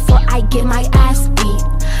ass before I get my ass beat.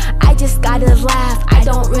 I just gotta laugh, I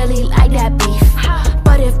don't really like that beef.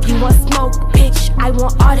 But if you want smoke, bitch, I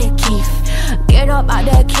want all the keef. Get up out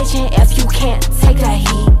the kitchen if you can't take the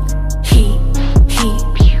heat.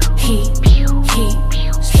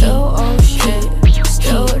 Still oh shit,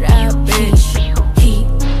 still that bitch.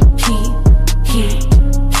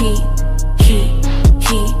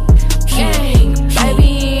 Gang,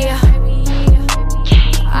 baby,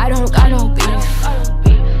 I don't got no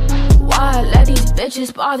beef. Why let these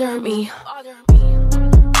bitches bother me?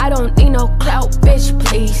 I don't need no clout, bitch,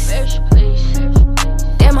 please.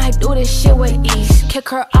 Damn, I do this shit with ease. Kick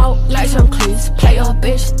her out like some cleats. Play a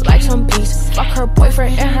bitch like some beats. Fuck her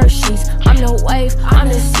boyfriend in her sheets. I'm the wave, I'm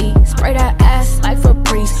the sea. Spray that ass like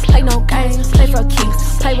Febreze. Play no games, play for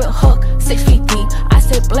keeps. Play with hook, 6 feet deep. I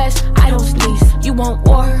say bless, I don't sneeze. You want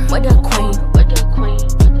war with the queen.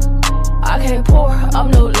 I can't pour up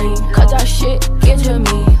no lean, cause that shit get to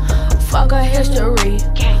me. Fuck a history,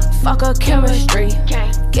 fuck a chemistry.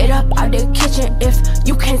 Get up out the kitchen if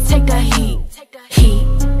you can't take the heat.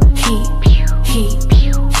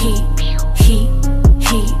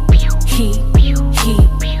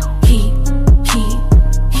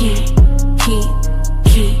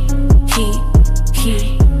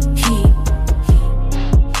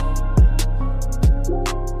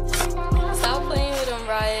 Stop playing with them,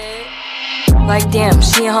 Riot. Like damn,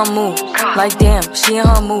 she in her mood. Like damn, she in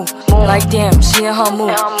her mood. Like damn, she in her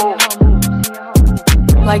mood.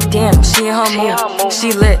 Like damn, she in her mood.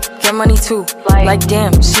 She lit, get money too. Like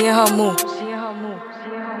damn, she in her mood.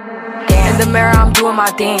 In the mirror, I'm doing my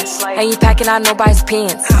dance. Ain't packing out nobody's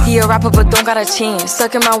pants. He a rapper, but don't got a chance.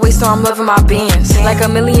 Stuck in my waist, so I'm loving my bands. Like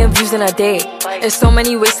 1 million views in a day. There's so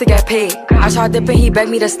many ways to get paid. I tried dipping, he begged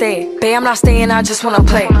me to stay. Babe, I'm not staying, I just wanna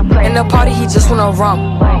play. In the party, he just wanna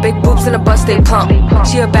rum. Big boobs in the butt, stay plump.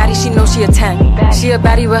 She a baddie, she knows she a 10. She a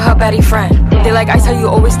baddie with her baddie friend. They like ice, how you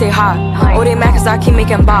always stay hot. Oh, they mad cause I keep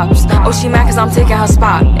making bops. Oh, she mad cause I'm taking her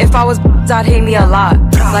spot. If I was I'd hate me a lot.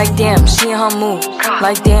 Like damn, she in her mood.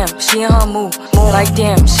 Like damn, she in her mood. Like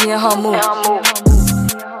damn, she in her mood.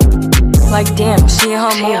 Like damn, she in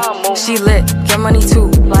her mood. She lit, get money too.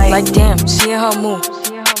 Like damn, she in her mood.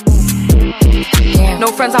 Damn. No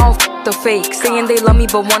friends, I don't f the fake. Saying they love me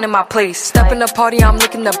but one in my place. Step in the party, I'm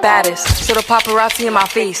looking the baddest. So the paparazzi in my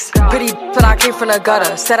face. Pretty but I came from the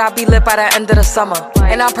gutter. Said I'd be lit by the end of the summer.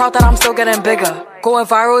 And I'm proud that I'm still getting bigger. Going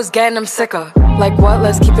viral is getting them sicker. Like what?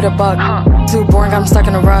 Let's keep it a buck. Too boring, I'm stuck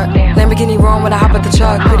in a rut. Lamborghini wrong when I hop at the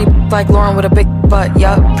truck. Pretty like Lauren with a big butt,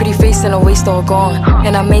 yup. Pretty face and a waist all gone.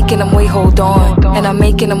 And I'm making them wait, hold on. And I'm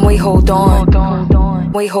making them wait, hold on.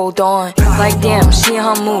 Wait, hold on. Like damn, she in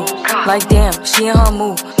her mood. Like damn, she in her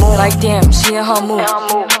mood. Like damn, she in her mood.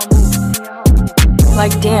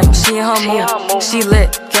 Like damn, she in her mood. She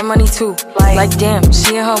lit, get money too. Like damn,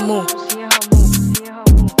 she in her mood.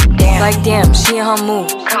 Like damn, she in her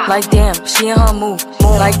mood. Like damn, she in her mood.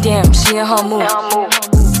 Like damn, she in her mood.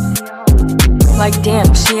 Like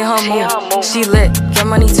damn, she in her mood. She lit, get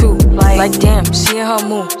money too. Like damn, she in her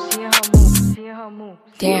mood.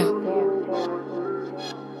 Damn.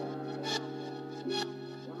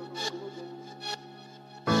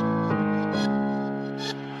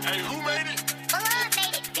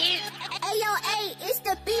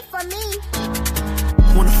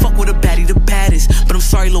 Wanna fuck with a baddie, the baddest. But I'm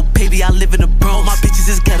sorry, little baby, I live in the Bronx. My bitches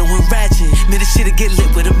is ghetto and ratchet. Man, this shit'll get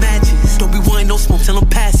lit with the matches. Don't be wanting no smoke till I'm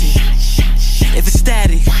passing. If it's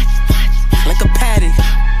static, like a paddock,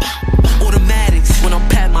 automatics. When I'm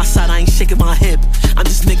patting my side, I ain't shaking my hip. I'm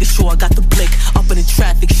just making sure I got the blick. Up in the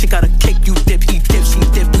traffic, shit got a kick. You dip, he dip, she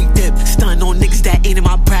dip, we dip. Stunning on niggas that ain't in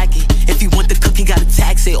my bracket. If you want the cookie, gotta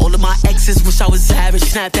tax it. All of my exes wish I was average.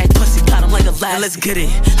 Snap that pussy, got him like a lad. Let's get it,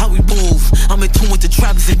 how we move. I'm in tune with the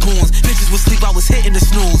trappers and goons. Bitches would sleep, I was hitting the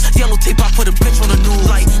snooze. Yellow tape, I put a bitch on the news.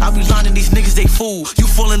 Like, I be lining these niggas, they fool. You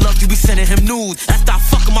fall in love, you be sending him nudes. After I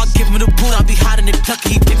fuck him, I give him the boot. I be hiding in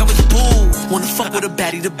Kentucky, he think I'm his boo. Wanna fuck with a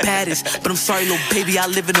baddie, the baddest. But I'm sorry, little baby, I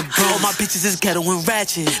live in the Bronx. All my bitches is ghetto and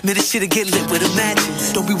ratchet. Man, this shit'll get lit with a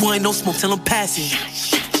matches. Don't be wanting no smoke till I'm passing.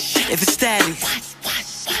 If it's static,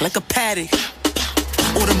 like a paddock,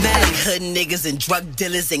 automatic. Hood niggas and drug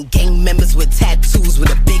dealers and gang members with tattoos with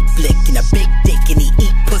a big blick and a big dick, and he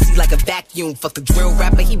eat pussy like a vacuum. Fuck the drill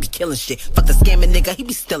rapper, he be killing shit. Fuck the scamming nigga, he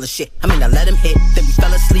be stealing shit. I mean, I let him hit, then we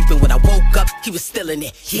fell asleep, and when I woke up, he was still in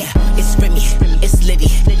it. Yeah, it's Remy, it's Liddy.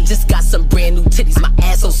 Just got some brand new titties. My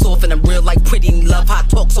ass so soft and I'm real like pretty. Love how I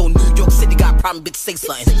talk, so New York City got a problem, bitch, say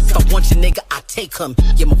something. If I want your nigga, I take him.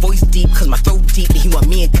 Yeah, my voice deep, cause my throat deep, and he want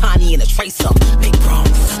me and Connie in a trace up. Big Bronx.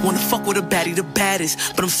 Wanna fuck with a baddie, the baddest.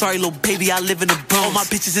 But I'm sorry, little baby, I live in the Bronx. All my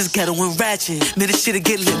bitches is ghetto and ratchet. Man, this shit'll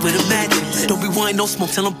get lit with a matches. Don't be wanting no smoke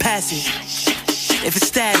till I'm passing. If it's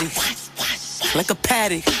static, like a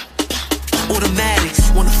paddock,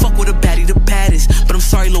 automatics. Wanna fuck with a baddie, the baddest. But I'm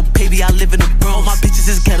sorry, little baby, I live in the Bronx. All my bitches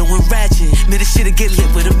is ghetto and ratchet. Man, this shit'll get lit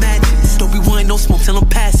with a matches. Don't be wanting no smoke till I'm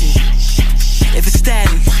passing. If it's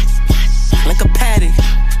static, like a paddock,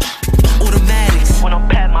 automatics. When I'm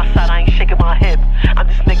patting my side, I ain't shaking my hip. I'm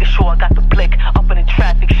just making sure I got the blick. Up in the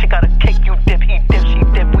traffic, shit got a kick. You dip, he dip, she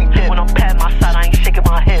dip, we dip. When I'm patting my side, I ain't shaking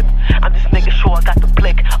my hip. I'm just making sure I got the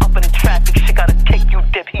blick. Up in the traffic, shit got a kick. You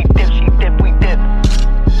dip, he dip, she dip, we dip.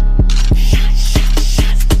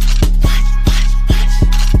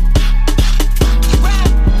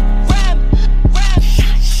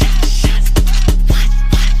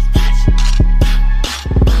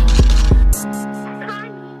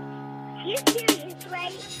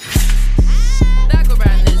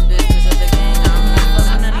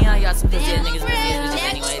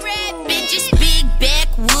 Bitches, big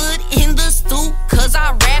backwood in the stoop, cause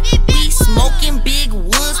I rap. We smoking big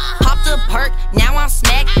woods, popped a perk, now I'm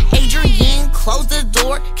smacked. Adrienne, close the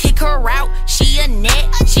door, kick her out, she a net.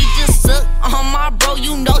 She just suck on my bro,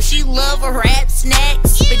 you know she love rap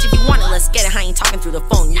snacks. Bitch, if you want it, let's get it, I ain't talking through the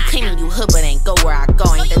phone. You claiming you hood, but ain't go where I go.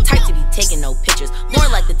 Ain't the type to be taking no pictures, more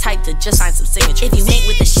like the type to just sign some signatures. If you ain't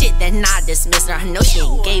with the shit, then I dismiss her. I know she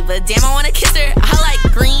ain't gave a damn, I wanna kiss her. I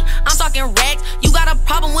like green, I'm talking rags. You got a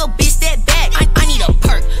problem, well bitch, that back. I need a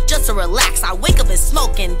perk, just to relax. I wake up and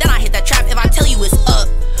smoke, and then I hit that trap. If I tell you it's up,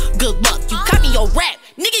 good luck. You got me your rap,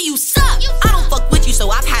 nigga, you suck. I don't fuck with you, so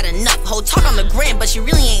I've had enough. Whole talk on the gram, but she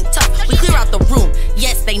really ain't tough. We clear out the room,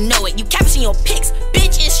 yes, they know it. You caption your pics,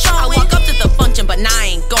 bitch, it's showing. I walk up to the function, but now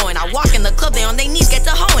I ain't going. I walk in the club, they on their knees, get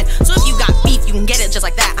to hoeing. So if you got beef, you can get it just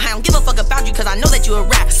like that. I don't give a fuck about you, cause I know that you a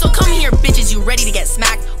rap. So come here, bitches, you ready to get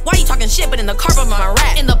smacked? Why you talking shit, but in the car by my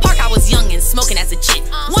rat? In the park, I was young and smoking as a chick.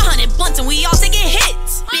 100 blunts and we all taking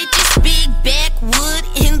hits. Bitches, big backwood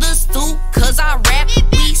in the stoop, cause I rap.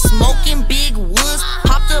 We smoking big woods.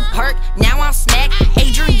 Popped a perk, now I'm smacked.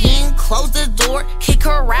 Adrienne, close the door, kick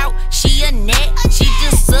her out. She a net, she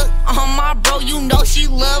just sucked on my bro. You know she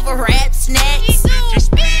love a rap snacks. Bitches,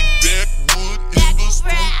 big backwood in the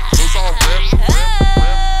stoop, cause I rap.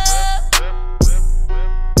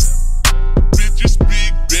 Bitches,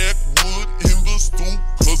 big backwood in the stoop,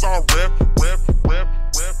 cause I rap.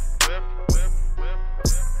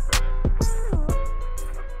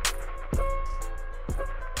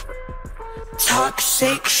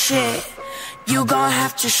 Toxic shit, you gon'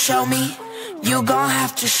 have to show me. You gon'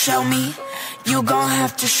 have to show me. You gon'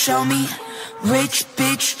 have to show me. Rich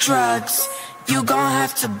bitch drugs, you gon'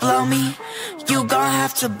 have to blow me. You gon'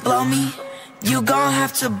 have to blow me. You gon'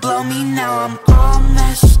 have to blow me. Now I'm all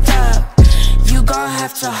messed up. You gon'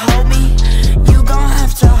 have to hold me. You gon'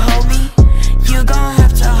 have to hold me. You gon'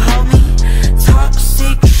 have to hold me.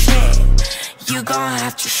 Toxic shit, you gon'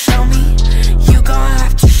 have to show me. You gon'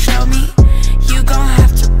 have to show me. You gon'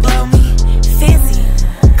 have to blow me. Fancy,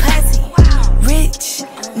 classy, rich,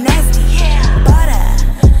 nasty, butter,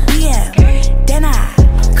 BM. Then I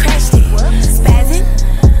crashed it. Spazzing,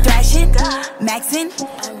 thrashing, maxing,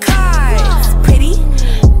 cars. Pretty,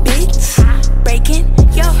 bitch, breaking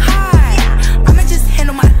your heart. I'ma just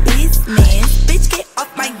handle my business. Bitch, get off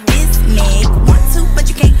my business. Want to, but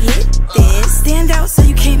you can't hit this. Stand out so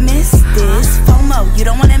you can't miss this. FOMO, you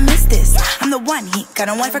don't wanna miss this. I'm the one he got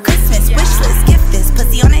on one for Christmas. Wishlist, gift this,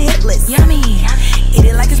 pussy on a hit list. Yummy, eat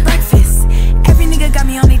it like it's breakfast. Every nigga got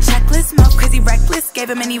me on a checklist. Mouth crazy reckless, gave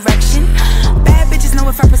him an erection. Bad bitches know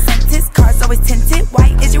if I present this. Cars always tinted,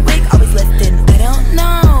 white is your wig, always lifting. I don't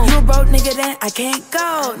know, you a broke nigga then I can't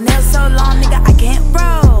go. Nails so long nigga I can't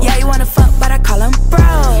roll. Yeah you wanna fuck but I call him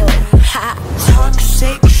bro. Ha,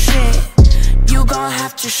 toxic shit, you gon'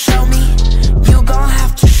 have to show me. You gon'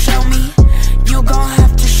 have to show me. You gon'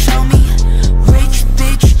 have to show me. Rich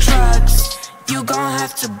bitch drugs, you gon'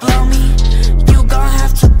 have to blow me. You gon'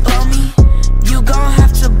 have to blow me. You gon'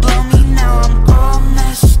 have to blow me. Now I'm all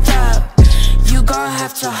messed up. You gon'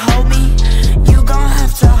 have to hold me. You gon'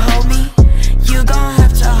 have to hold me. You gon'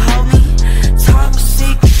 have to hold me.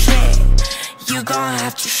 Toxic shit, you gon'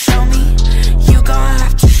 have to show me. You gon'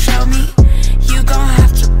 have to show me. You gon'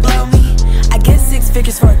 have to blow me. I get 6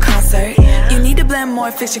 figures for a concert. You need to blend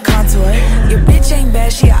more, fix your contour. Your bitch ain't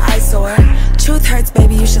bad, she a eyesore. Truth hurts,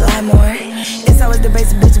 baby, you should lie more. It's always the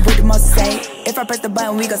basic bitch with the most to say. If I press the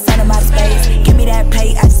button, we gon' send him out of space. Give me that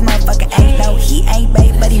plate, I just motherfucking ain't. No, he ain't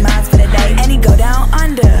bait, but he mines for the day. And he go down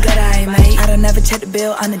under, good eye, mate. I don't never check the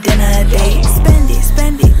bill on the dinner date.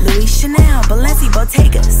 Spend it, Louis Chanel, Balenci,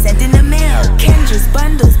 Bottega, send in the mail. Kendra's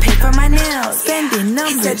bundles, pay for my nails. Spending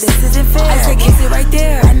numbers, he said this isn't fair. I said kiss it right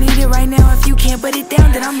there, I need it right now. If you can't put it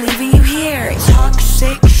down, then I'm leaving you here.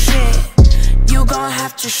 Toxic shit, you gon'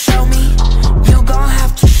 have to show me. You gon'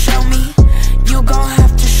 have to show me. You gon'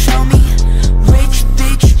 have to show me. Rich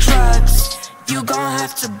bitch drugs, you gon'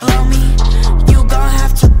 have to blow me. You gon'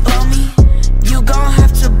 have to blow me. You gon'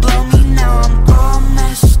 have to blow me. Now I'm all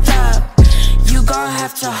messed up. You gon'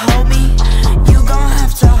 have to hold me. You gon'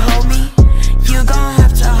 have to hold me. You gon'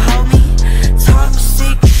 have to hold me.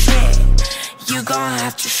 Toxic shit, you gon'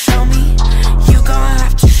 have to show me. You gon'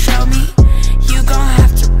 have to show me. You gon'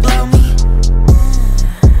 have to blow me.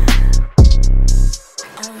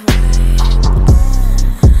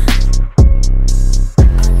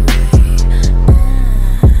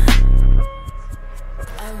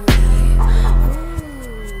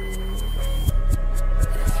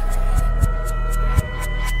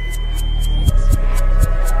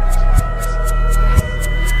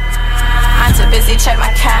 Check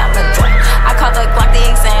my calendar. I call the Glock the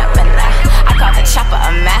examiner. I call the chopper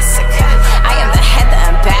a massacre. I am the head, the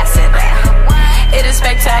ambassador. It is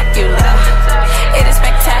spectacular. It is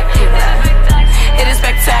spectacular. It is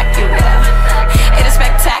spectacular. It is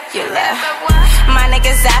spectacular. My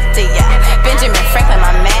niggas after ya. Benjamin Franklin,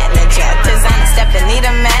 my manager. Designer step and need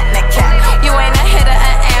a mannequin. You ain't a hitter,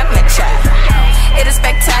 an amateur. It is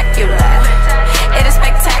spectacular. It is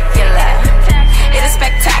spectacular. It is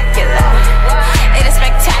spectacular. It is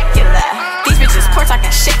spectacular. These bitches poor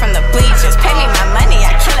talking shit from the bleachers. Pay me my money,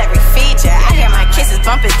 I kill every feature. I hear my kisses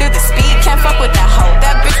bumping through the speed. Can't fuck with that hoe,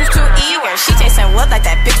 that bitch was too eager. She chasing wood like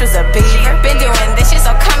that bitch was a beaver. Been doing this shit,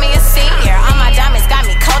 so call me a senior. All my diamonds got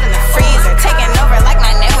me cold in the freezer. Taking over like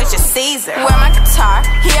my name was just Caesar. Where my guitar,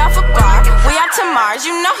 he off a bar. We out to Mars,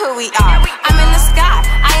 you know who we are. I'm in the sky,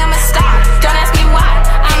 I am a star. Don't ask me why,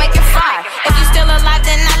 I make it fire. If you still alive,